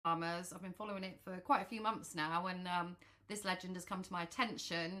farmers. I've been following it for quite a few months now, and this legend has come to my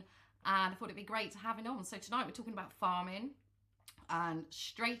attention, and I thought it'd be great to have him on. So tonight we're talking about farming, and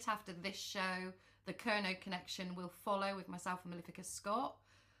straight after this show, the Kerno connection will follow with myself and Malefica Scott.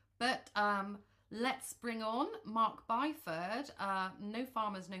 But let's bring on Mark Byford, No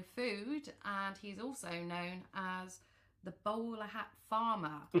Farmers, No Food, and he's also known as the Bowler Hat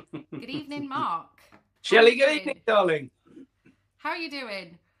Farmer. Good evening, Mark. Shelley, good evening, darling. How are you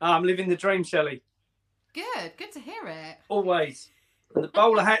doing? I'm living the dream, Shelley. Good to hear it. Always. And the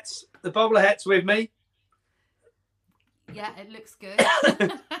bowler hats with me. Yeah, it looks good.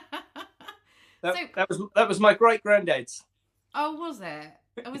 that was my great granddad's. Oh, was it?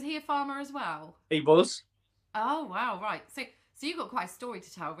 Was he a farmer as well? He was. Oh wow, right. So you've got quite a story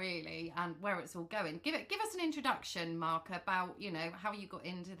to tell, really, and where it's all going. Give us an introduction, Mark, about how you got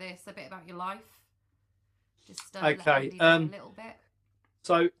into this, a bit about your life. Just okay, a little bit.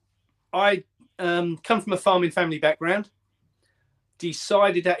 So I come from a farming family background.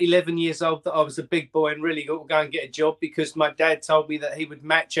 Decided at 11 years old that I was a big boy and really got to go and get a job, because my dad told me that he would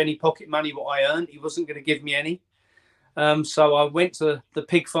match any pocket money what I earned. He wasn't going to give me any. So I went to the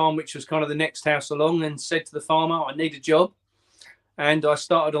pig farm, which was kind of the next house along, and said to the farmer, I need a job. And I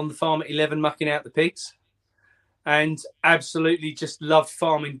started on the farm at 11, mucking out the pigs, and absolutely just loved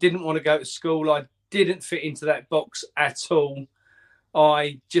farming. Didn't want to go to school. I didn't fit into that box at all.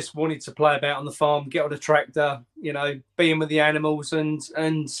 I just wanted to play about on the farm, get on a tractor, being with the animals and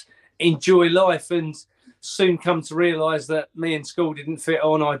enjoy life. And soon come to realise that me and school didn't fit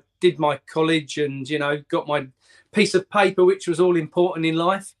on. I did my college and, got my piece of paper, which was all important in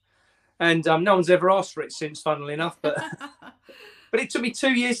life. And no one's ever asked for it since, funnily enough. But but it took me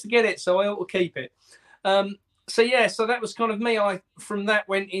 2 years to get it, so I ought to keep it. So that was kind of me. I, from that,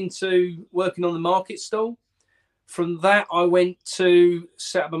 went into working on the market stall. From that, I went to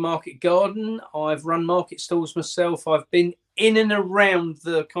set up a market garden. I've run market stalls myself. I've been in and around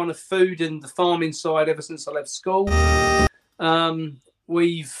the kind of food and the farming side ever since I left school. I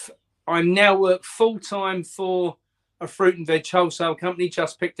now work full-time for a fruit and veg wholesale company,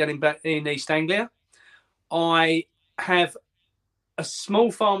 just picked out in East Anglia. I have a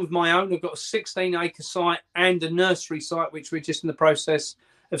small farm of my own. I've got a 16-acre site and a nursery site, which we're just in the process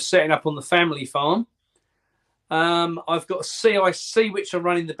of setting up on the family farm. I've got a CIC, which I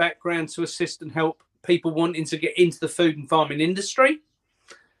run in the background to assist and help people wanting to get into the food and farming industry.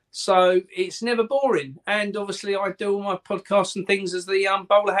 So it's never boring. And obviously I do all my podcasts and things as the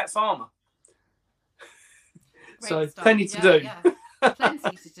Bowler Hat Farmer. So stuff. Plenty to do. Yeah.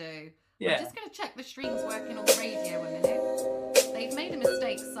 Plenty to do. Yeah. I'm just going to check the stream's working on the radio a minute. They've made a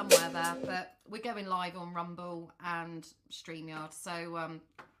mistake somewhere there, but we're going live on Rumble and StreamYard. So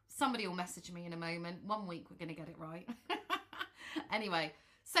somebody will message me in a moment. 1 week we're going to get it right. Anyway,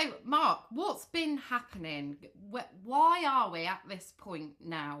 so Mark, what's been happening? Why are we at this point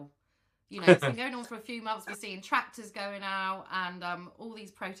now? It's been going on for a few months. We're seeing tractors going out and all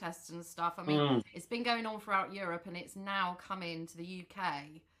these protests and stuff. I mean, It's been going on throughout Europe and it's now coming to the UK.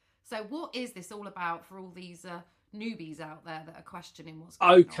 So what is this all about for all these newbies out there that are questioning what's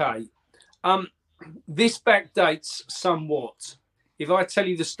going on? Okay. This backdates somewhat. If I tell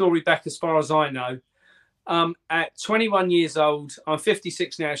you the story back as far as I know, at 21 years old, I'm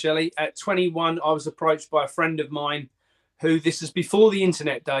 56 now, Shelley. At 21, I was approached by a friend of mine who, this is before the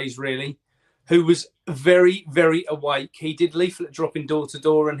internet days, really, who was very, very awake. He did leaflet dropping door to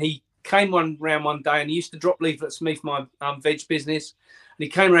door, and he came round one day and he used to drop leaflets for me for my veg business. And he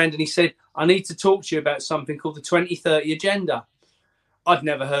came around and he said, I need to talk to you about something called the 2030 Agenda. I'd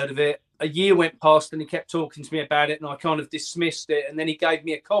never heard of it. A year went past and he kept talking to me about it and I kind of dismissed it. And then he gave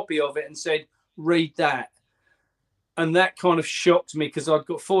me a copy of it and said, read that. And that kind of shocked me because I'd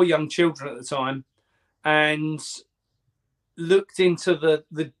got 4 young children at the time and looked into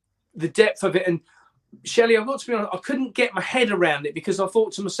the depth of it. And Shelley, I've got to be honest, I couldn't get my head around it because I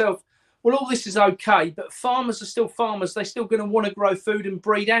thought to myself, well, all this is okay, but farmers are still farmers. They're still going to want to grow food and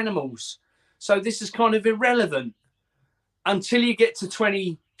breed animals. So this is kind of irrelevant until you get to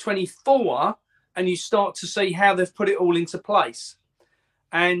 2024 and you start to see how they've put it all into place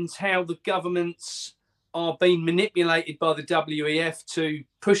and how the governments are being manipulated by the WEF to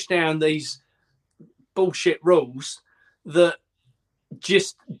push down these bullshit rules that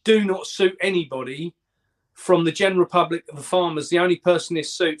just do not suit anybody from the general public of the farmers. The only person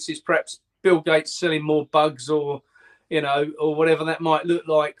this suits is perhaps Bill Gates selling more bugs or whatever that might look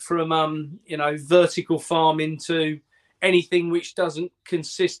like from, vertical farming to anything which doesn't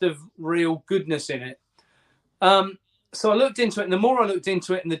consist of real goodness in it. So I looked into it, and the more I looked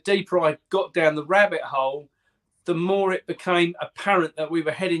into it and the deeper I got down the rabbit hole, the more it became apparent that we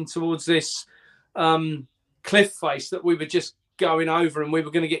were heading towards this cliff face that we were just going over, and we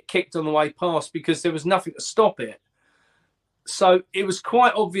were going to get kicked on the way past because there was nothing to stop it. So it was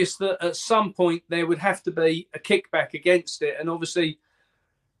quite obvious that at some point there would have to be a kickback against it. And obviously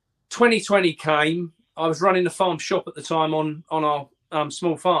 2020 came. I was running a farm shop at the time on our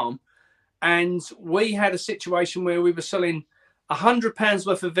small farm, and we had a situation where we were selling £100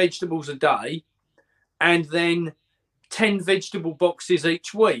 worth of vegetables a day and then 10 vegetable boxes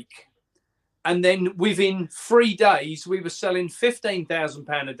each week. And then within 3 days, we were selling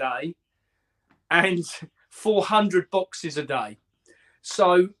 £15,000 a day and 400 boxes a day.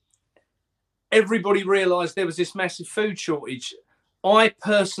 So everybody realised there was this massive food shortage. I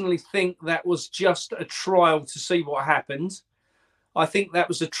personally think that was just a trial to see what happened. I think that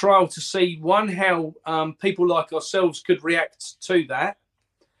was a trial to see, one, how people like ourselves could react to that,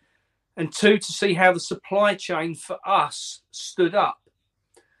 and two, to see how the supply chain for us stood up.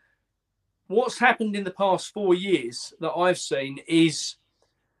 What's happened in the past 4 years that I've seen is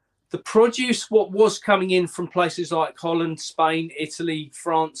the produce, what was coming in from places like Holland, Spain, Italy,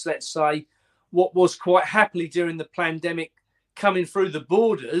 France, let's say, what was quite happily during the pandemic coming through the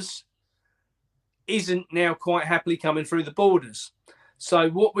borders, isn't now quite happily coming through the borders. So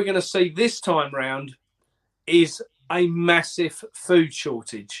what we're going to see this time round is a massive food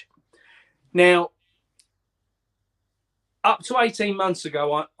shortage. Now, up to 18 months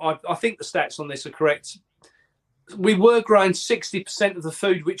ago, I think the stats on this are correct, we were growing 60% of the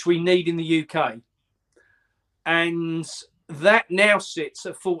food which we need in the UK. And that now sits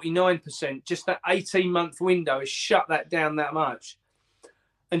at 49%. Just that 18-month window has shut that down that much.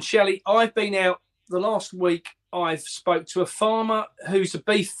 And Shelley, I've been out the last week. I've spoke to a farmer who's a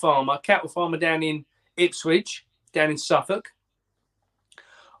beef farmer, cattle farmer down in Ipswich, down in Suffolk.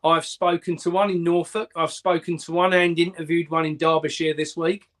 I've spoken to one in Norfolk. I've spoken to one and interviewed one in Derbyshire this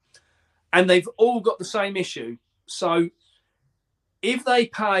week. And they've all got the same issue. So if they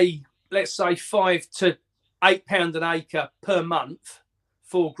pay, let's say, £5 to £8 an acre per month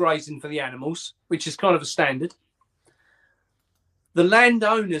for grazing for the animals, which is kind of a standard, the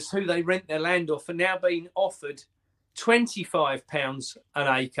landowners who they rent their land off are now being offered £25 an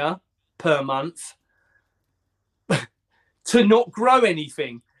acre per month to not grow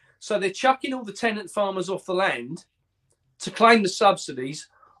anything. So they're chucking all the tenant farmers off the land to claim the subsidies,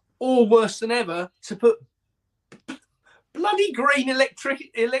 or worse than ever, to put bloody green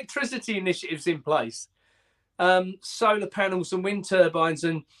electricity initiatives in place. Solar panels and wind turbines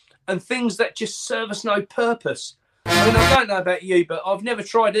and things that just serve us no purpose. I mean, I don't know about you, but I've never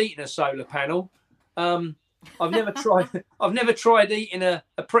tried eating a solar panel. I've never tried eating a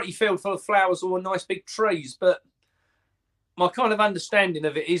pretty field full of flowers or nice big trees. But my kind of understanding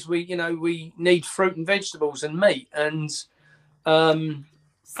of it is we need fruit and vegetables and meat, and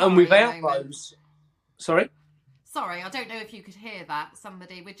without those, sorry, I don't know if you could hear that.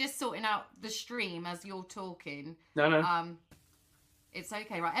 Somebody, we're just sorting out the stream as you're talking. No. It's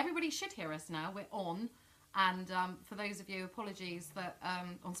okay, right? Everybody should hear us now. We're on. And for those of you, apologies that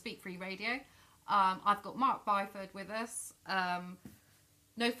on Speak Free Radio, I've got Mark Byford with us.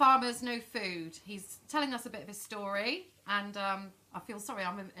 No farmers, no food. He's telling us a bit of his story, and I feel sorry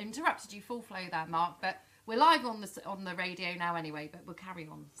I interrupted you full flow there, Mark, but we're live on the radio now anyway. But we'll carry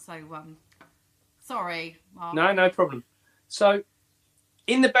on. So sorry, Mark. No problem. So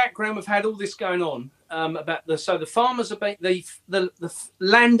in the background, we've had all this going on about the farmers are the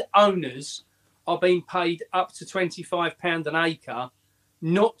landowners are being paid up to £25 an acre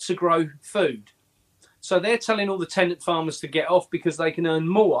not to grow food. So they're telling all the tenant farmers to get off because they can earn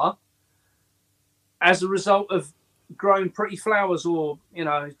more as a result of growing pretty flowers, or,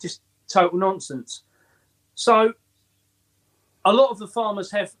 just total nonsense. So a lot of the farmers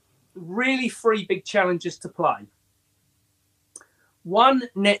have really 3 big challenges to play. One,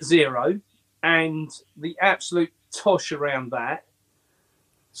 net zero, and the absolute tosh around that.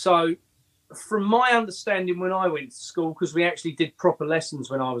 So from my understanding, when I went to school, because we actually did proper lessons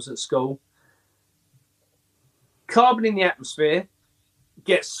when I was at school, carbon in the atmosphere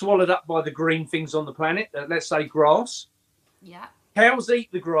gets swallowed up by the green things on the planet, let's say grass. Yeah. Cows eat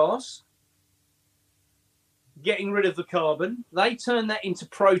the grass, getting rid of the carbon. They turn that into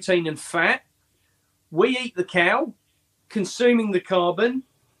protein and fat. We eat the cow, consuming the carbon,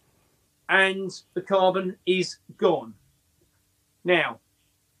 and the carbon is gone. Now,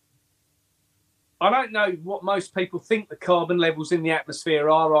 I don't know what most people think the carbon levels in the atmosphere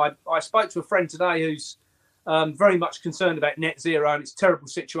are. I spoke to a friend today who's very much concerned about net zero, and it's a terrible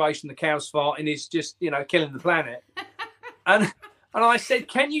situation. The cow's farting is just, killing the planet. and And I said,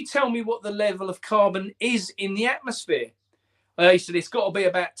 can you tell me what the level of carbon is in the atmosphere? He said, it's got to be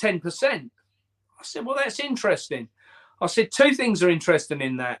about 10%. I said, well, that's interesting. I said, two things are interesting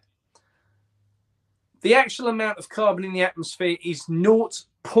in that. The actual amount of carbon in the atmosphere is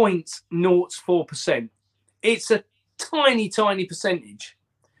 0.04%. It's a tiny, tiny percentage.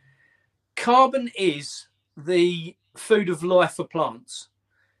 Carbon is the food of life for plants.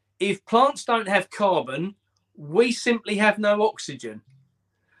 If plants don't have carbon, we simply have no oxygen.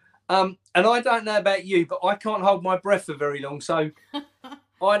 And I don't know about you, but I can't hold my breath for very long. So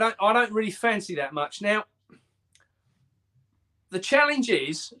I don't really fancy that much. Now, the challenge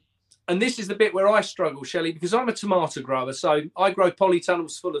is, and this is the bit where I struggle, Shelley, because I'm a tomato grower. So I grow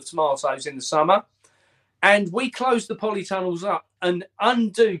polytunnels full of tomatoes in the summer. And we close the polytunnels up and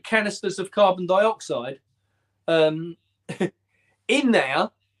undo canisters of carbon dioxide in there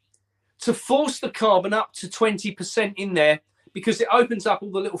to force the carbon up to 20% in there, because it opens up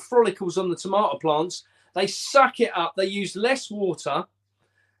all the little follicles on the tomato plants. They suck it up. They use less water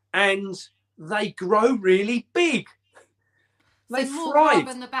and they grow really big. They so more thrive.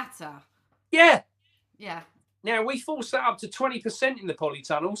 carbon the better. Yeah. Yeah. Now, we force that up to 20% in the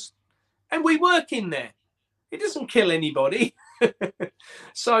polytunnels and we work in there. It doesn't kill anybody.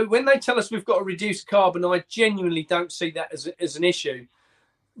 So when they tell us we've got to reduce carbon, I genuinely don't see that as an issue.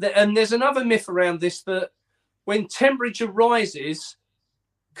 And there's another myth around this, that when temperature rises,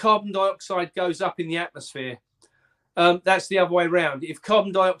 carbon dioxide goes up in the atmosphere. That's the other way around. If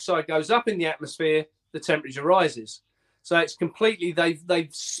carbon dioxide goes up in the atmosphere, the temperature rises. So it's completely, they've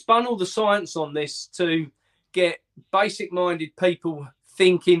spun all the science on this to get basic-minded people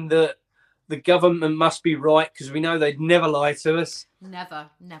thinking that the government must be right, because we know they'd never lie to us. Never.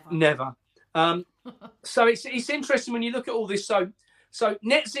 So it's interesting when you look at all this. So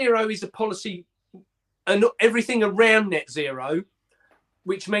net zero is a policy, and everything around net zero,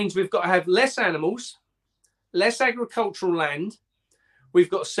 which means we've got to have less animals, less agricultural land. We've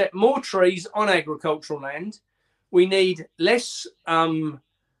got to set more trees on agricultural land. We need less coal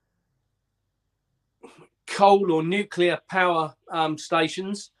or nuclear power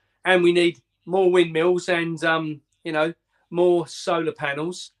stations, and we need more windmills and more solar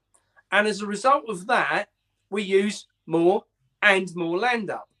panels. And as a result of that, we use more and more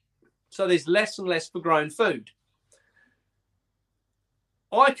land up. So there's less and less for growing food.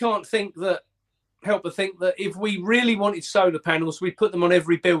 I can't help but think that if we really wanted solar panels, we'd put them on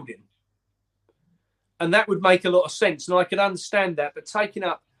every building. And that would make a lot of sense. And I could understand that. But taking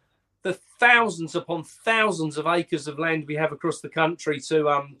up the thousands upon thousands of acres of land we have across the country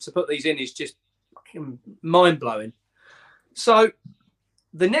to put these in is just mind-blowing. So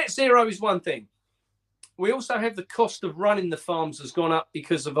the net zero is one thing. We also have the cost of running the farms has gone up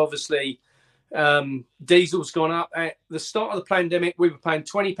because of, obviously, diesel's gone up. At the start of the pandemic, we were paying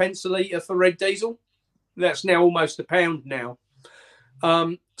 20 pence a litre for red diesel. That's now almost £1 now.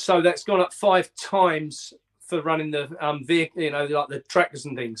 So that's gone up 5 times for running the vehicle, like the tractors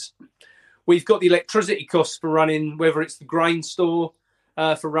and things. We've got the electricity costs for running, whether it's the grain store,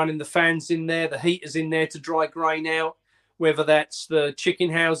 for running the fans in there, the heaters in there to dry grain out, whether that's the chicken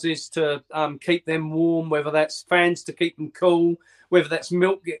houses to keep them warm, whether that's fans to keep them cool, whether that's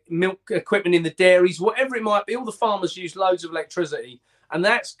milk equipment in the dairies, whatever it might be. All the farmers use loads of electricity, and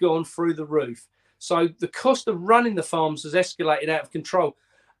that's gone through the roof. So the cost of running the farms has escalated out of control.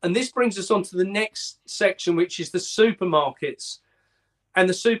 And this brings us on to the next section, which is the supermarkets. And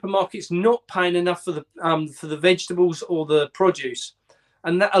the supermarkets not paying enough for the vegetables or the produce.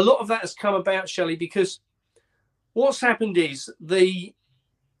 And a lot of that has come about, Shelley, because what's happened is the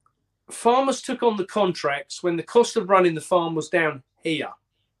farmers took on the contracts when the cost of running the farm was down here.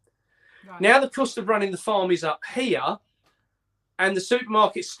 Right. Now the cost of running the farm is up here, and the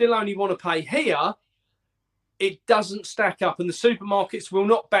supermarkets still only want to pay here. It doesn't stack up, and the supermarkets will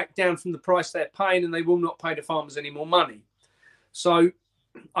not back down from the price they're paying, and they will not pay the farmers any more money. So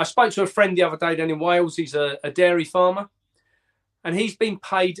I spoke to a friend the other day down in Wales. He's a dairy farmer, and he's been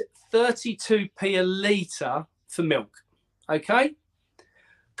paid 32p a litre for milk. Okay?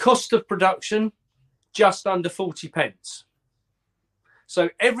 Cost of production, just under 40 pence. So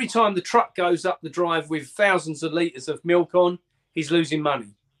every time the truck goes up the drive with thousands of litres of milk on, he's losing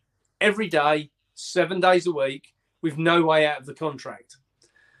money. Every day, 7 days a week, with no way out of the contract.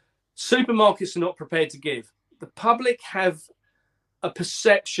 Supermarkets are not prepared to give. The public have a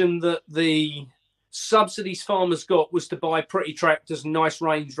perception that the subsidies farmers got was to buy pretty tractors and nice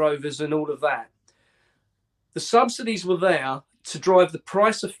Range Rovers and all of that. The subsidies were there to drive the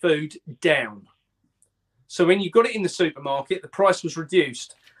price of food down. So when you got it in the supermarket, the price was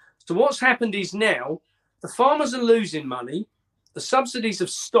reduced. So what's happened is now the farmers are losing money. the subsidies have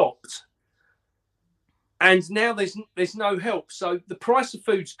stopped, and now there's no help. So the price of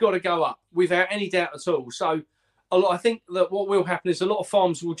food's got to go up without any doubt at all. So I think that what will happen is a lot of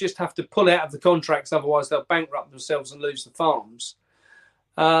farms will just have to pull out of the contracts, otherwise they'll bankrupt themselves and lose the farms.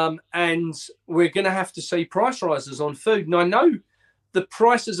 And we're going to have to see price rises on food. And I know the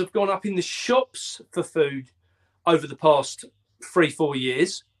prices have gone up in the shops for food over the past 3-4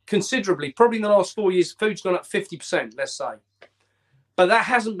 years considerably. Probably in the last 4 years, food's gone up 50%, let's say. But that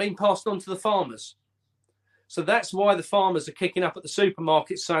hasn't been passed on to the farmers. So that's why the farmers are kicking up at the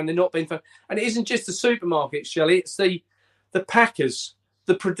supermarkets saying they're not being... And it isn't just the supermarkets, Shelley. It's the packers,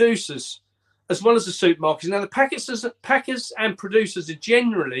 the producers, as well as the supermarkets. Now, the packers and producers are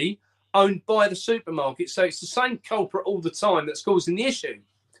generally owned by the supermarket. So it's the same culprit all the time that's causing the issue.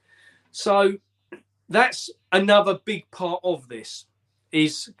 So that's another big part of this,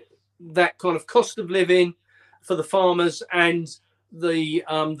 is that kind of cost of living for the farmers and the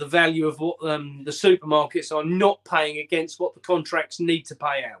value of what the supermarkets are not paying against what the contracts need to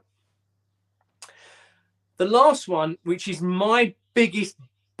pay out. The last one, which is my biggest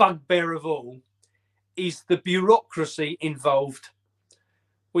bugbear of all, is the bureaucracy involved.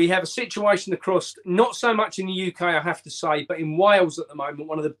 We have a situation across, not so much in the UK, I have to say, but in Wales at the moment,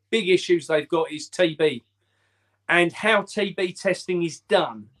 one of the big issues they've got is TB and how TB testing is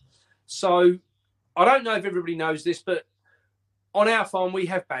done. So I don't know if everybody knows this, but on our farm, we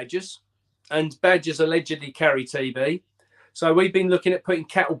have badgers, and badgers allegedly carry TB. So we've been looking at putting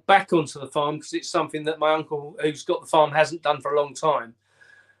cattle back onto the farm because it's something that my uncle, who's got the farm, hasn't done for a long time.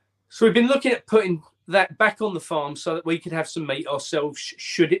 So we've been looking at putting that back on the farm so that we could have some meat ourselves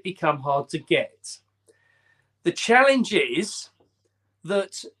should it become hard to get. The challenge is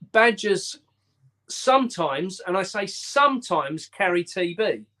that badgers sometimes, and I say sometimes, carry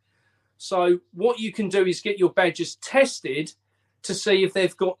TB. So what you can do is get your badgers tested to see if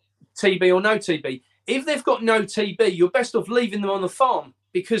they've got TB or no TB. If they've got no TB, you're best off leaving them on the farm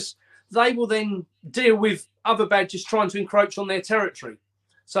because they will then deal with other badgers trying to encroach on their territory.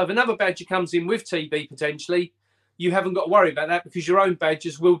 So if another badger comes in with TB potentially, you haven't got to worry about that because your own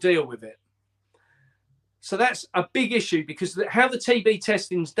badgers will deal with it. So that's a big issue because how the TB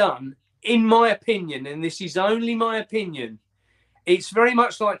testing's done, in my opinion, and this is only my opinion, it's very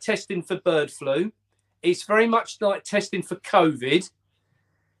much like testing for bird flu. It's very much like testing for COVID.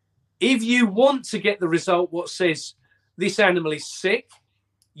 If you want to get the result what says this animal is sick,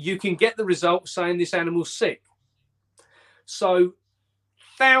 you can get the result saying this animal's sick. So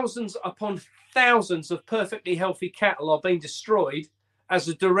thousands upon thousands of perfectly healthy cattle are being destroyed as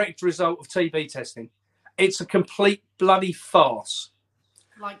a direct result of TB testing. It's a complete bloody farce.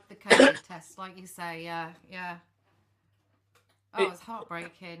 Like the COVID test, like you say, yeah. Oh, it's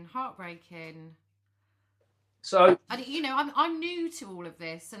heartbreaking. So, and I'm new to all of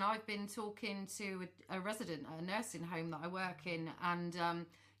this, and I've been talking to a resident at a nursing home that I work in, and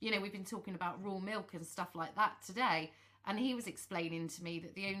we've been talking about raw milk and stuff like that today. And he was explaining to me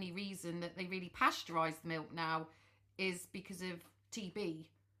that the only reason that they really pasteurize the milk now is because of TB.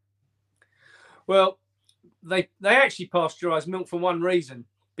 Well, they actually pasteurize milk for one reason,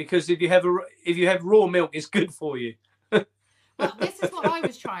 because if you have raw milk, it's good for you. Well, this is what I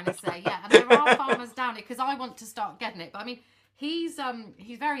was trying to say, yeah. And there are farmers down here because I want to start getting it. But I mean, he's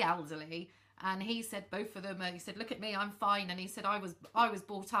very elderly, and he said both of them. He said, "Look at me, I'm fine." And he said, "I was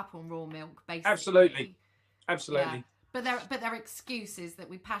brought up on raw milk, basically." Absolutely. Yeah. But their excuse is that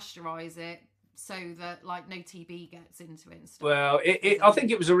we pasteurize it so that like no TB gets into it and stuff. Well, I think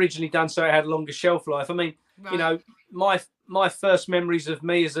it was originally done so it had a longer shelf life. I mean, right. My first memories of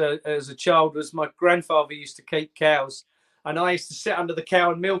me as a child was my grandfather used to keep cows. And I used to sit under the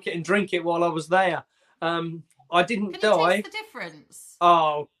cow and milk it and drink it while I was there. I didn't die. Can you taste the difference?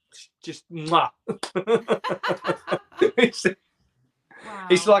 Oh, just mwah. Wow.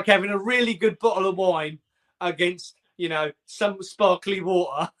 It's like having a really good bottle of wine against, some sparkly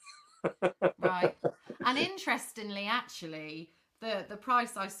water. Right. And interestingly, actually, the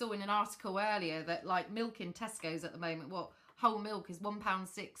price I saw in an article earlier that like milk in Tesco's at the moment, whole milk is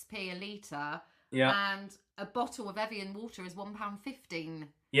 £1.06 a litre. Yeah. And a bottle of Evian water is £1.15.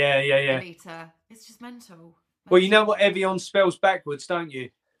 Yeah. A litre. It's just mental. Well, you know what Evian spells backwards, don't you?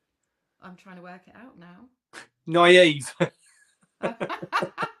 I'm trying to work it out now. Naive.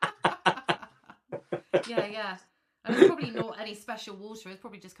 Yeah. And it's probably not any special water. It's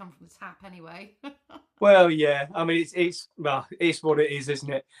probably just come from the tap anyway. Well, yeah. I mean, it's what it is, isn't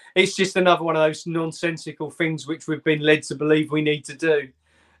it? It's just another one of those nonsensical things which we've been led to believe we need to do.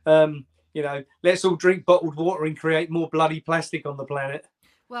 Let's all drink bottled water and create more bloody plastic on the planet.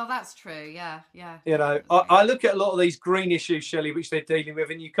 Well, that's true. Yeah, yeah. You know, Definitely. I look at a lot of these green issues, Shelley, which they're dealing with,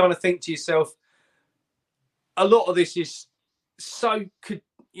 and you kind of think to yourself, a lot of this is so could,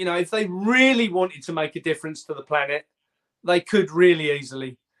 you know, if they really wanted to make a difference to the planet, they could really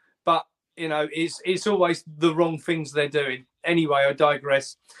easily. But, you know, it's always the wrong things they're doing. Anyway, I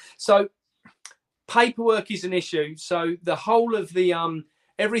digress. So paperwork is an issue. So the whole of the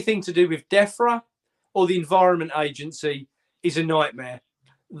everything to do with DEFRA or the Environment Agency is a nightmare.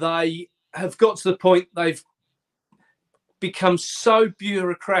 They have got to the point they've become so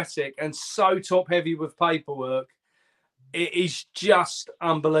bureaucratic and so top heavy with paperwork. It is just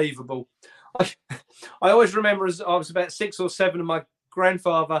unbelievable. I always remember as I was about 6 or 7 and my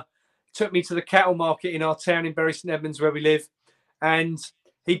grandfather took me to the cattle market in our town in Bury St Edmunds where we live, and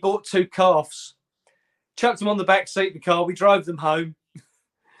he bought 2 calves, chucked them on the back seat of the car. We drove them home.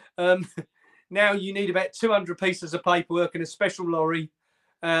 Now you need about 200 pieces of paperwork and a special lorry,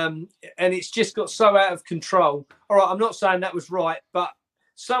 and it's just got so out of control. All right, I'm not saying that was right, but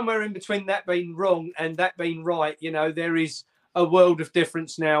somewhere in between that being wrong and that being right, you know, there is a world of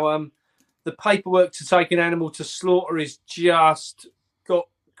difference now. The paperwork to take an animal to slaughter is just got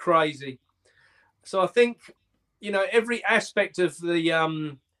crazy. So I think, you know, every aspect of the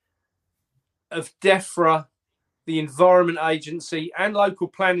of DEFRA, the Environment Agency, and local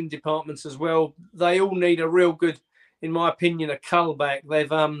planning departments as well, they all need a real good, in my opinion, a cull back. There's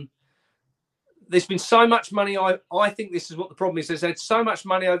been so much money. I think this is what the problem is. There's had so much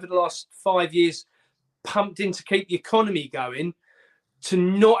money over the last 5 years pumped in to keep the economy going, to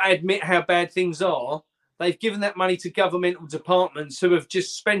not admit how bad things are. They've given that money to governmental departments who have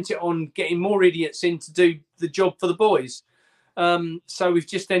just spent it on getting more idiots in to do the job for the boys. So we've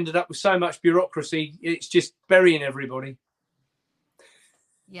just ended up with so much bureaucracy. It's just burying everybody.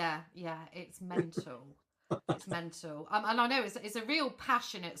 Yeah, it's mental. It's mental. And I know it's a real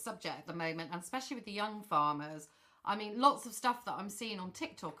passionate subject at the moment, and especially with the young farmers. I mean, lots of stuff that I'm seeing on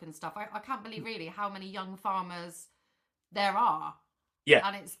TikTok and stuff. I can't believe really how many young farmers there are. Yeah.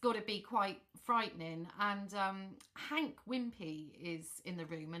 And it's got to be quite frightening. And Hank Wimpy is in the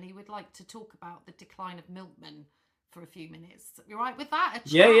room, and he would like to talk about the decline of milkmen for a few minutes. You right with that?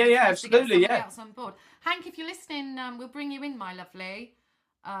 Yeah, absolutely, yeah. Else on board. Hank, if you're listening, we'll bring you in, my lovely.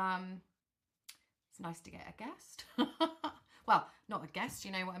 It's nice to get a guest. Well, not a guest,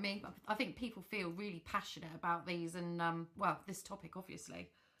 you know what I mean? But I think people feel really passionate about these and, well, this topic, obviously.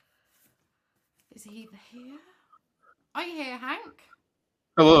 Is he here? Are you here, Hank?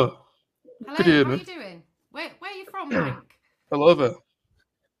 Hello. Hello, Could you hear how me? are you doing? Where are you from, Hank? Hello there.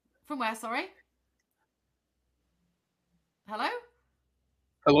 From where, sorry? Hello?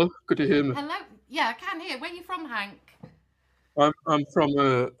 Hello, could you hear me? Hello? Yeah, I can hear. Where are you from, Hank? I'm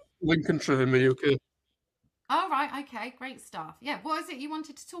from Lincolnshire in the UK. Oh, right, okay, great stuff. Yeah, what is it you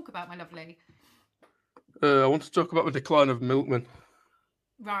wanted to talk about, my lovely? I want to talk about the decline of milkmen.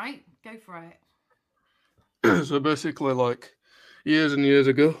 Right, go for it. So basically, like, years and years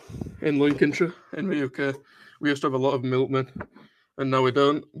ago, in Lincolnshire, in the UK, we used to have a lot of milkmen, and now we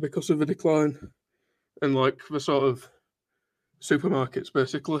don't because of the decline in, like, the sort of supermarkets,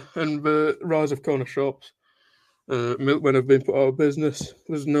 basically, and the rise of corner shops. Milkmen have been put out of business.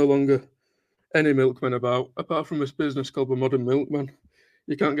 There's no longer any milkmen about, apart from this business called the Modern Milkman.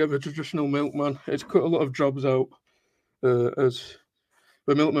 You can't get the traditional milkman. It's cut a lot of jobs out, as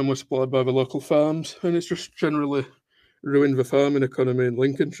the milkmen were supplied by the local farms, and it's just generally ruined the farming economy in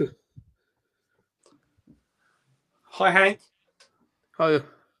Lincolnshire. Hi, Hank. Hiya.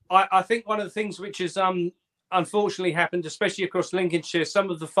 I think one of the things which has unfortunately happened, especially across Lincolnshire, some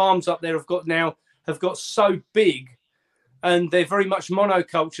of the farms up there have got so big, and they're very much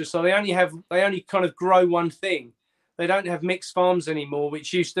monoculture. So they only kind of grow one thing. They don't have mixed farms anymore,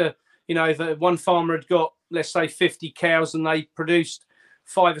 which used to, you know, if one farmer had got, let's say, 50 cows and they produced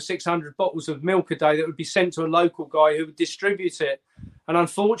 500 or 600 bottles of milk a day, that would be sent to a local guy who would distribute it. And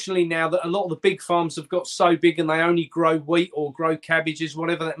unfortunately, now that a lot of the big farms have got so big and they only grow wheat or grow cabbages,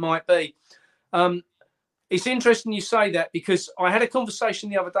 whatever that might be. It's interesting you say that, because I had a conversation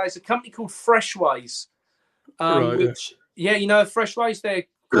the other day. It's a company called Freshways, Right, which, yeah, you know, Freshways, they're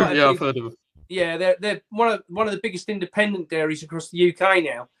quite yeah, I've heard of them. Yeah, they're one of the biggest independent dairies across the UK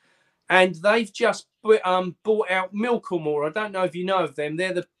now, and they've just bought out Milkamore. I don't know if you know of them.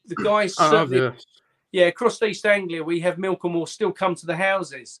 They're the guys. Yeah, across East Anglia, we have Milkamore still come to the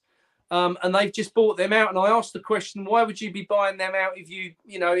houses, and they've just bought them out. And I asked the question, why would you be buying them out if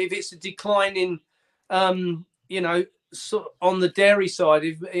if it's a decline in, on the dairy side,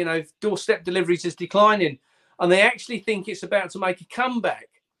 if doorstep deliveries is declining, and they actually think it's about to make a comeback.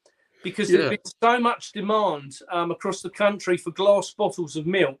 because there's been so much demand across the country for glass bottles of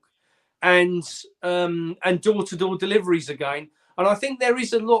milk and door-to-door deliveries again. And I think there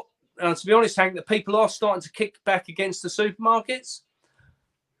is a lot, to be honest, Hank, that people are starting to kick back against the supermarkets.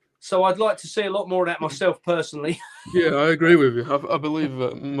 So I'd like to see a lot more of that myself personally. Yeah, I agree with you. I believe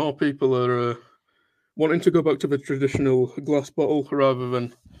that more people are wanting to go back to the traditional glass bottle rather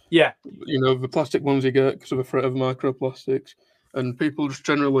than the plastic ones you get because of the threat of microplastics. And people just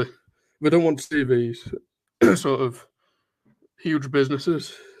generally, they don't want to see these sort of huge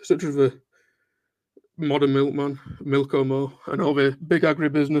businesses such as the Modern Milkman, Milko-Mo, and all the big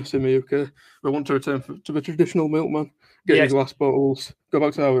agribusiness in the UK. They want to return to the traditional milkman, get your glass bottles, go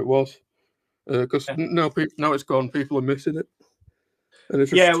back to how it was. Because now it's gone, people are missing it. And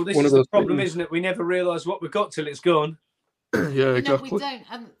it's just this one is of the those problem, things. isn't it? We never realise what we've got till it's gone. Yeah, exactly. No, we don't.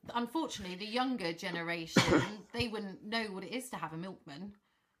 And unfortunately, the younger generation, they wouldn't know what it is to have a milkman.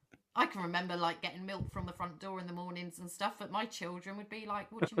 I can remember like getting milk from the front door in the mornings and stuff, but my children would be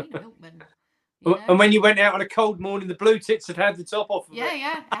like, "What do you mean, a milkman?" You know? And when you went out on a cold morning, the blue tits had had the top off of it.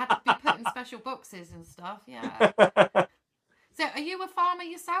 Yeah, it had to be put in special boxes and stuff. Yeah. So, are you a farmer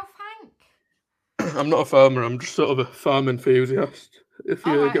yourself, Hank? I'm not a farmer. I'm just sort of a farm enthusiast. If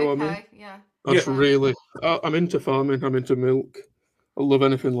you get what I mean. Yeah. I'm into farming. I'm into milk. I love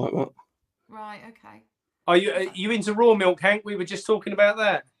anything like that. Right. Okay. Are you into raw milk, Hank? We were just talking about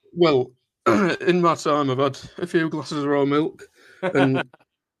that. Well, in my time, I've had a few glasses of raw milk, and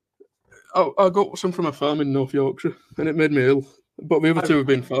I got some from a farm in North Yorkshire, and it made me ill. But the other two have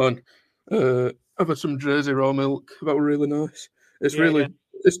been fine. I've had some Jersey raw milk. That were really nice. It's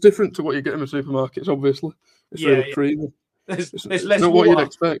it's different to what you get in the supermarkets. Obviously, it's really creamy. There's less not water. What you'd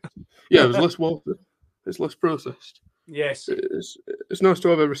expect. Yeah, there's less water. It's less processed. Yes, it's nice to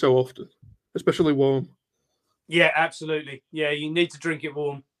have every so often, especially warm. Yeah, absolutely. Yeah, you need to drink it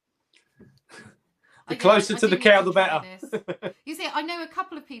warm. The closer to the cow, the better. You see, I know a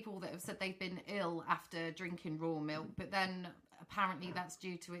couple of people that have said they've been ill after drinking raw milk, but then apparently that's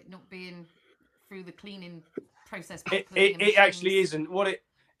due to it not being through the cleaning process. It actually isn't. What it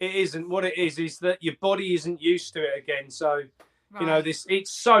isn't. What it is that your body isn't used to it again. So,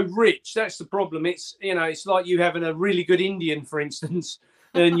 it's so rich. That's the problem. It's it's like you having a really good Indian, for instance,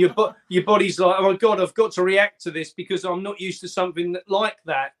 and your body's like, oh my God, I've got to react to this because I'm not used to something like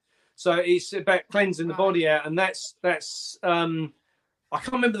that. So it's about cleansing the body out, and that's I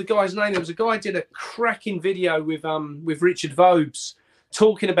can't remember the guy's name. There was a guy who did a cracking video with Richard Vobes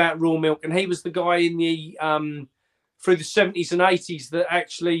talking about raw milk, and he was the guy in the through the 70s and 80s that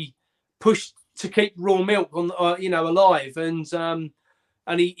actually pushed to keep raw milk on alive, and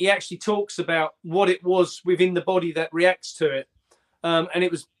he actually talks about what it was within the body that reacts to it, and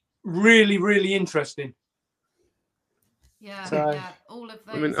it was really, really interesting. Yeah, all of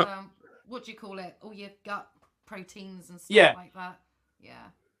those, what do you call it? All your gut proteins and stuff like that.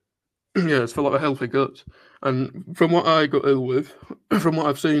 Yeah. Yeah, it's for like a healthy gut. And from what I got ill with, from what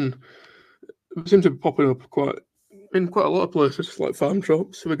I've seen, it seems to be popping up quite a lot of places, like farm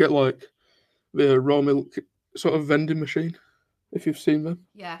shops. We get like the raw milk sort of vending machine, if you've seen them.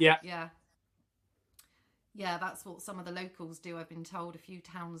 Yeah, that's what some of the locals do. I've been told a few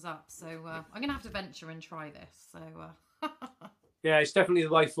towns up. So I'm going to have to venture and try this. So yeah, it's definitely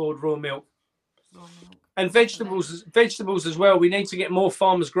the way forward, raw milk. And vegetables as well. We need to get more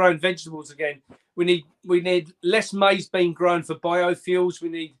farmers growing vegetables again. We need less maize being grown for biofuels. We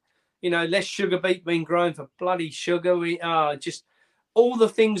need, less sugar beet being grown for bloody sugar. We are just all the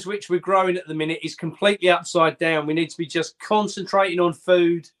things which we're growing at the minute is completely upside down. We need to be just concentrating on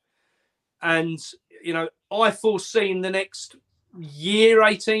food. And, I foresee in the next year,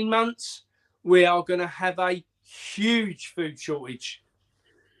 18 months, we are going to have a huge food shortage.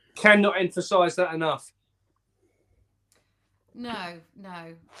 Cannot emphasize that enough. No.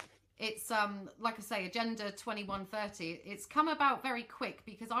 It's like I say, Agenda 2130. It's come about very quick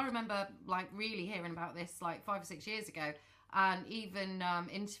because I remember like really hearing about this like 5 or 6 years ago, and even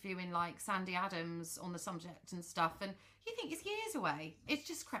interviewing like Sandy Adams on the subject and stuff. And you think it's years away. It's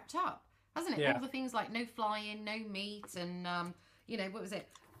just crept up, hasn't it? Yeah. All the things like no flying, no meat, and what was it?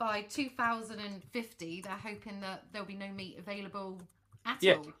 By 2050, they're hoping that there'll be no meat available at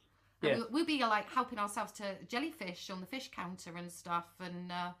all. Yeah. We'll be like helping ourselves to jellyfish on the fish counter and stuff,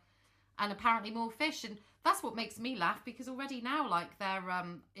 and apparently more fish, and that's what makes me laugh because already now like they're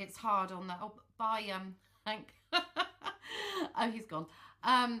it's hard on that. Oh, bye, Hank. Oh, he's gone.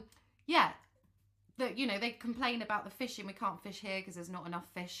 That they complain about the fishing. We can't fish here because there's not enough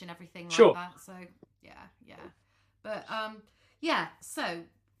fish and everything like that. So yeah, but So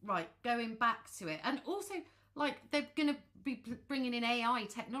right, going back to it, and also Like, they're going to be bringing in AI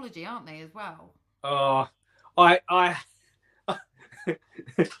technology, aren't they, as well? I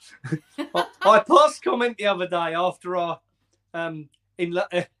passed comment the other day after our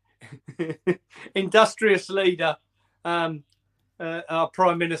industrious leader, our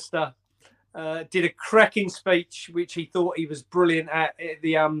Prime Minister, did a cracking speech, which he thought he was brilliant at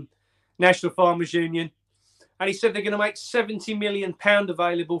the National Farmers Union. And he said they're going to make £70 million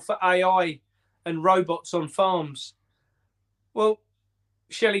available for AI and robots on farms. Well,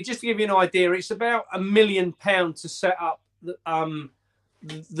 Shelley, just to give you an idea, it's about £1 million to set up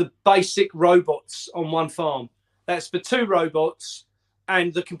the basic robots on one farm. That's for 2 robots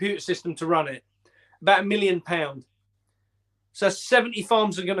and the computer system to run it. About £1 million. So 70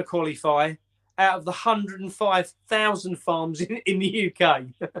 farms are going to qualify out of the 105,000 farms in the UK.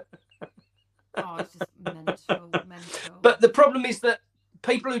 Oh, it's just mental. But the problem is that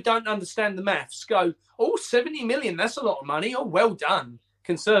people who don't understand the maths go, 70 million, that's a lot of money. Oh, well done.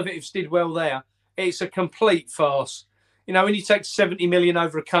 Conservatives did well there. It's a complete farce. You know, when you take 70 million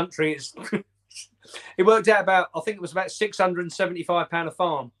over a country, it worked out about, I think it was about £675 a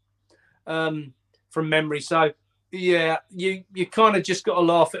farm from memory. So, yeah, you kind of just got to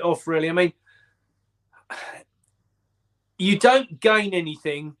laugh it off, really. I mean, you don't gain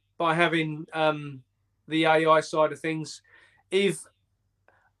anything by having the AI side of things. If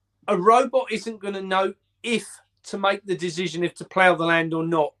a robot isn't going to know if to make the decision if to plough the land or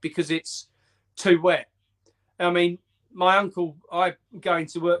not because it's too wet. I mean, my uncle, I going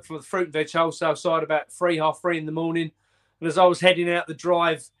to work for the fruit and veg wholesale side about 3:30 in the morning. And as I was heading out the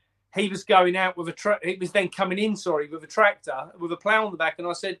drive, he was going out with he was then coming in, with a tractor, with a plough on the back. And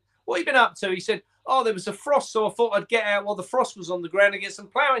I said, what have you been up to? He said, there was a frost, so I thought I'd get out while the frost was on the ground and get some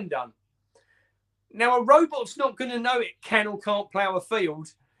ploughing done. Now, a robot's not going to know it can or can't plough a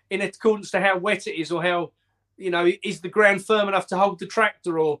field in accordance to how wet it is or how, is the ground firm enough to hold the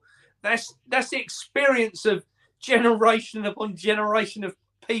tractor, or that's the experience of generation upon generation of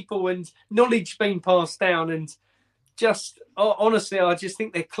people and knowledge being passed down. And just, honestly, I just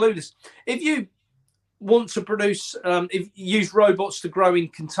think they're clueless. If you want to produce, if you use robots to grow in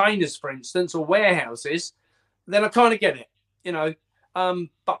containers, for instance, or warehouses, then I kind of get it,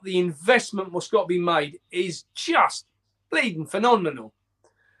 but the investment what's got to be made is just bleeding phenomenal.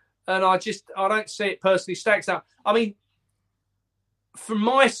 And I don't see it personally stacks up. I mean, from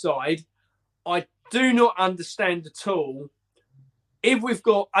my side, I do not understand at all if we've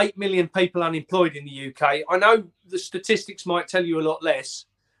got 8 million people unemployed in the UK. I know the statistics might tell you a lot less,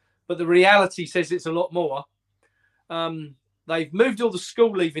 but the reality says it's a lot more. They've moved all the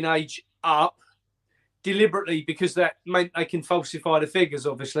school leaving age up deliberately because that meant they can falsify the figures,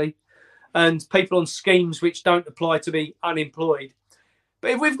 obviously, and people on schemes which don't apply to be unemployed.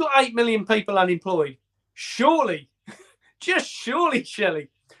 But if we've got 8 million people unemployed, surely, Shelley,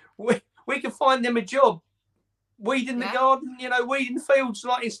 we can find them a job. Weeding the garden, weeding the fields,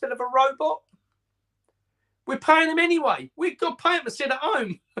 like instead of a robot. We're paying them anyway. We've got to pay them to sit at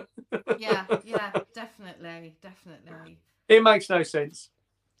home. yeah, definitely. It makes no sense.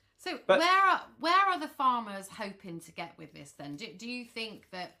 So where are the farmers hoping to get with this then? Do you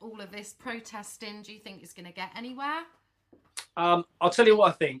think that all of this protesting, do you think it's going to get anywhere? I'll tell you what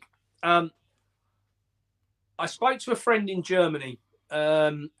I think. I spoke to a friend in Germany,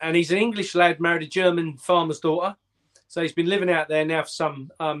 and he's an English lad, married a German farmer's daughter. So he's been living out there now for some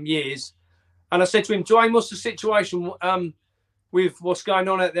years. And I said to him, Dwayne, what's the situation with what's going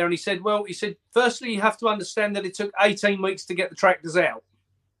on out there? And he said, firstly, you have to understand that it took 18 weeks to get the tractors out.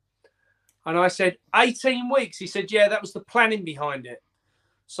 And I said, 18 weeks? He said, yeah, that was the planning behind it.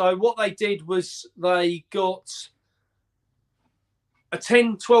 So what they did was they got a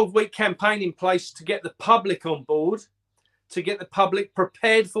 10, 12-week campaign in place to get the public on board, to get the public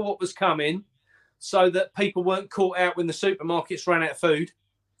prepared for what was coming so that people weren't caught out when the supermarkets ran out of food.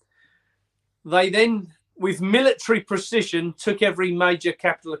 They then, with military precision, took every major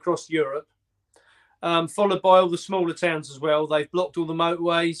capital across Europe, followed by all the smaller towns as well. They've blocked all the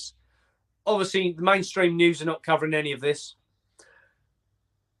motorways. Obviously, the mainstream news are not covering any of this.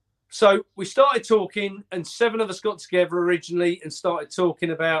 So we started talking, and 7 of us got together originally and started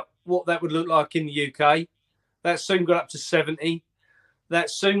talking about what that would look like in the UK. That soon got up to 70. That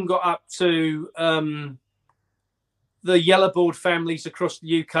soon got up to the yellow board families across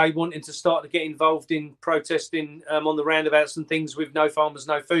the UK wanting to start to get involved in protesting on the roundabouts and things with no farmers,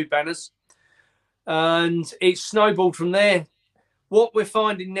 no food banners. And it snowballed from there. What we're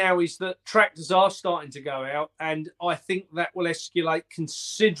finding now is that tractors are starting to go out, and I think that will escalate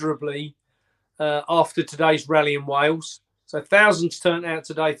considerably after today's rally in Wales. So thousands turned out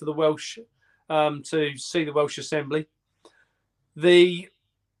today for the Welsh to see the Welsh Assembly. The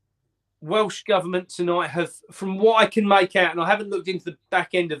Welsh government tonight have, from what I can make out, and I haven't looked into the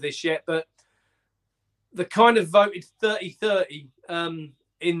back end of this yet, but the kind of voted 30-30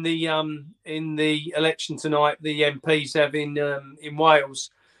 in the election tonight. The MPs have in Wales.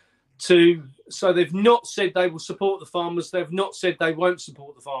 So they've not said they will support the farmers. They've not said they won't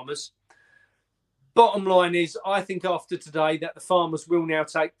support the farmers. Bottom line is, I think after today that the farmers will now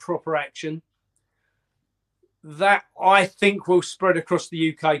take proper action. That, I think, will spread across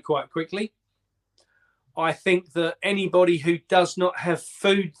the UK quite quickly. I think that anybody who does not have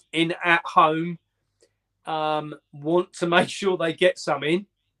food in at home want to make sure they get some in,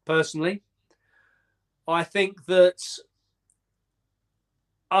 personally. I think that,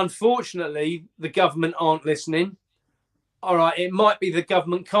 unfortunately, the government aren't listening. All right, it might be the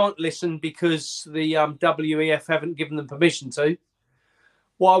government can't listen because the WEF haven't given them permission to.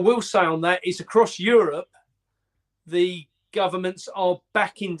 What I will say on that is, across Europe, the governments are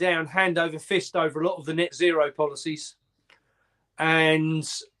backing down hand over fist over a lot of the net zero policies. And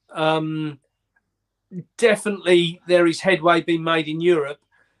definitely there is headway being made in Europe.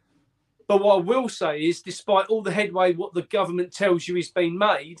 But what I will say is, despite all the headway, what the government tells you is being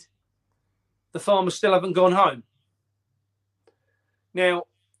made, the farmers still haven't gone home. Now,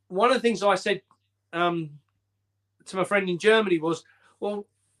 one of the things I said to my friend in Germany was, well,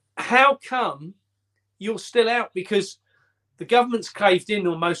 how come you're still out? Because the government's caved in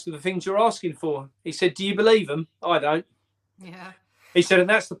on most of the things you're asking for. He said, do you believe them? I don't. Yeah. He said, and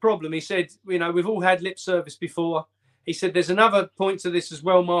that's the problem. He said, you know, we've all had lip service before. He said, there's another point to this as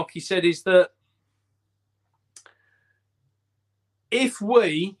well, Mark. He said, is that if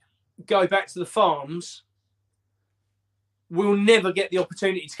we go back to the farms, we'll never get the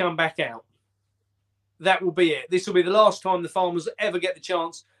opportunity to come back out. That will be it. This will be the last time the farmers ever get the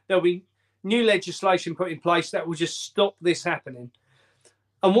chance. There'll be new legislation put in place that will just stop this happening.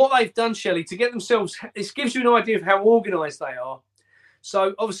 And what they've done, Shelley, to get themselves, this gives you an idea of how organised they are.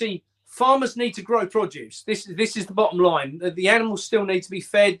 So obviously, farmers need to grow produce. This is the bottom line. The animals still need to be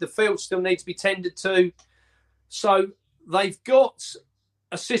fed. The fields still need to be tended to. So they've got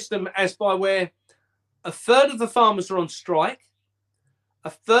a system as by where a third of the farmers are on strike, a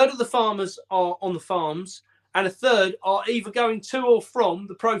third of the farmers are on the farms, and a third are either going to or from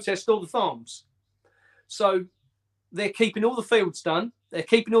the protest or the farms. So they're keeping all the fields done. They're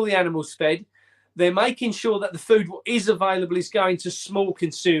keeping all the animals fed. They're making sure that the food what is available is going to small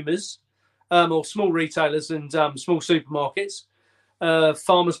consumers or small retailers and small supermarkets,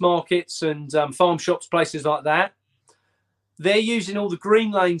 farmers markets and farm shops, places like that. They're using all the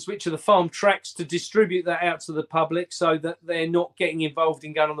green lanes, which are the farm tracks, to distribute that out to the public so that they're not getting involved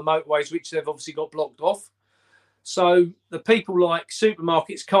in going on the motorways, which they've obviously got blocked off. So the people like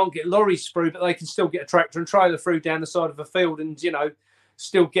supermarkets can't get lorries through, but they can still get a tractor and trailer through down the side of a field and, you know,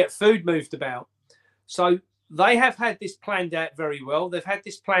 still get food moved about. So they have had this planned out very well. They've had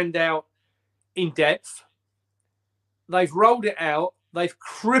this planned out in depth. They've rolled it out. They've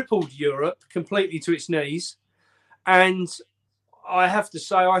crippled Europe completely to its knees. And I have to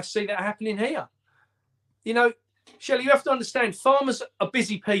say, I see that happening here. You know, Shelley, you have to understand, farmers are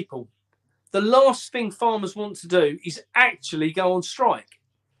busy people. The last thing farmers want to do is actually go on strike.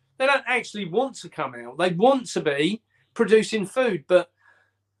 They don't actually want to come out. They want to be producing food, but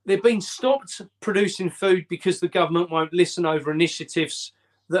they've been stopped producing food because the government won't listen over initiatives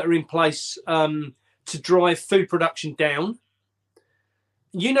that are in place to drive food production down.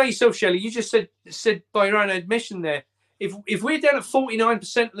 You know yourself, Shelley, you just said by your own admission there, if we're down at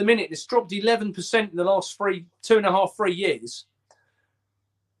 49% at the minute, it's dropped 11% in the last 2.5-3 years.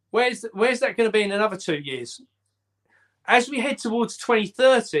 Where's that going to be in another 2 years? As we head towards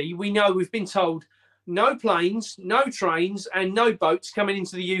 2030, we know we've been told no planes, no trains, and no boats coming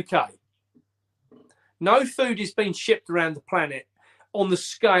into the UK. No food is being shipped around the planet on the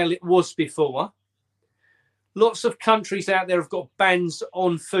scale it was before. Lots of countries out there have got bans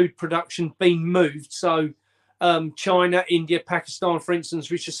on food production being moved. So China, India, Pakistan, for instance,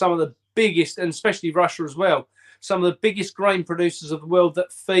 which are some of the biggest, and especially Russia as well, some of the biggest grain producers of the world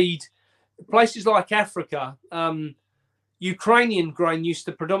that feed places like Africa. Ukrainian grain used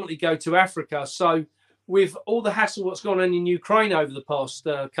to predominantly go to Africa. So with all the hassle what's gone on in Ukraine over the past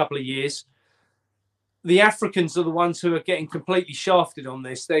couple of years, the Africans are the ones who are getting completely shafted on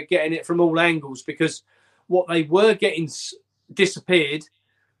this. They're getting it from all angles because what they were getting disappeared.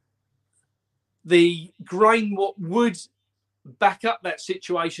 The grain what would back up that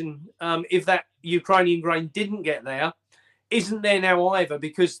situation if that Ukrainian grain didn't get there isn't there now either,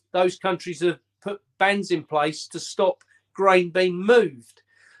 because those countries have put bans in place to stop grain being moved.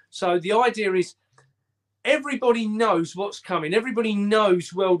 So the idea is everybody knows what's coming. Everybody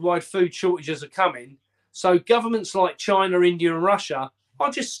knows worldwide food shortages are coming. So governments like China, India, and Russia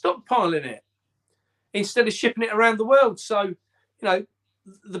are just stockpiling it instead of shipping it around the world. So,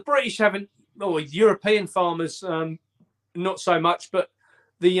 the British haven't, or European farmers, not so much, but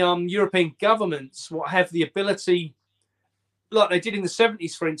the European governments have the ability, like they did in the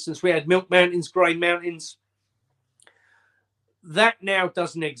 70s, for instance, we had milk mountains, grain mountains. That now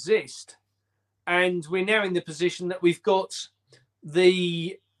doesn't exist. And we're now in the position that we've got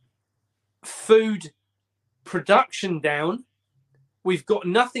the food production down. We've got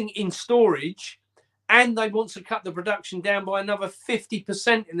nothing in storage, and they want to cut the production down by another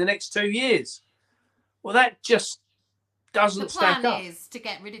 50% in the next 2 years. Well, that just doesn't stack up. The plan is to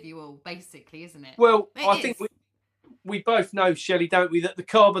get rid of you all, basically, isn't it? Well, I think we both know, Shelley, don't we, that the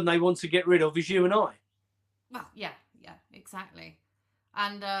carbon they want to get rid of is you and I. Well, yeah, exactly.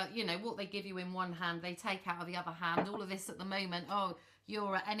 And, what they give you in one hand, they take out of the other hand. All of this at the moment,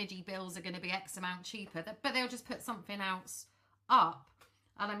 your energy bills are going to be X amount cheaper. But they'll just put something else up.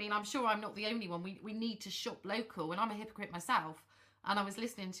 And, I mean, I'm sure I'm not the only one. We need to shop local. And I'm a hypocrite myself. And I was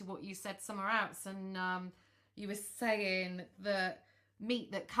listening to what you said somewhere else. And you were saying that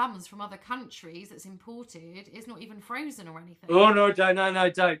meat that comes from other countries that's imported is not even frozen or anything. Oh, no,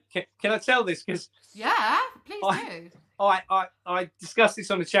 don't. Can I tell this? Because yeah, please do. I discussed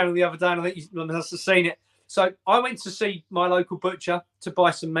this on the channel the other day, and I think you must have seen it. So I went to see my local butcher to buy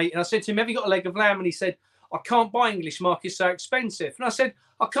some meat, and I said to him, "Have you got a leg of lamb?" And he said, "I can't buy English market, so expensive." And I said,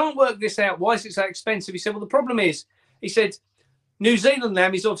 "I can't work this out. Why is it so expensive?" He said, "Well, the problem is," he said, "New Zealand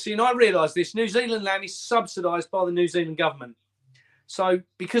lamb is obviously," and I realised this, New Zealand lamb is subsidised by the New Zealand government. So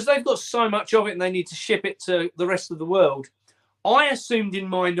because they've got so much of it and they need to ship it to the rest of the world, I assumed in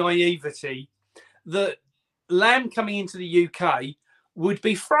my naivety that lamb coming into the UK would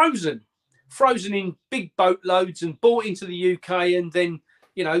be frozen in big boatloads and brought into the UK, and then,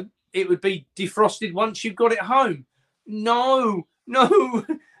 it would be defrosted once you've got it home. No,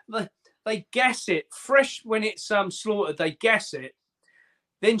 they gas it fresh when it's slaughtered. They gas it,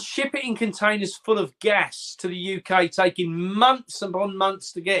 then ship it in containers full of gas to the UK, taking months upon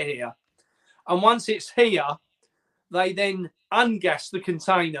months to get here. And once it's here, they then ungas the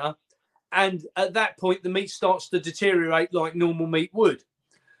container, and at that point, the meat starts to deteriorate like normal meat would.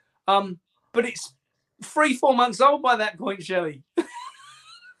 But it's 3-4 months old by that point, Shelley.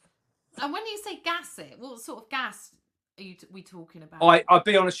 And when you say gas it, what sort of gas are we talking about? I'll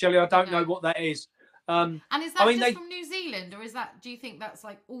be honest, Shelley, I don't know what that is. And is that from New Zealand, or do you think that's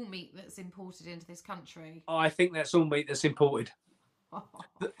like all meat that's imported into this country? I think that's all meat that's imported.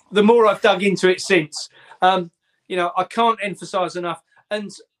 The more I've dug into it since, I can't emphasize enough. And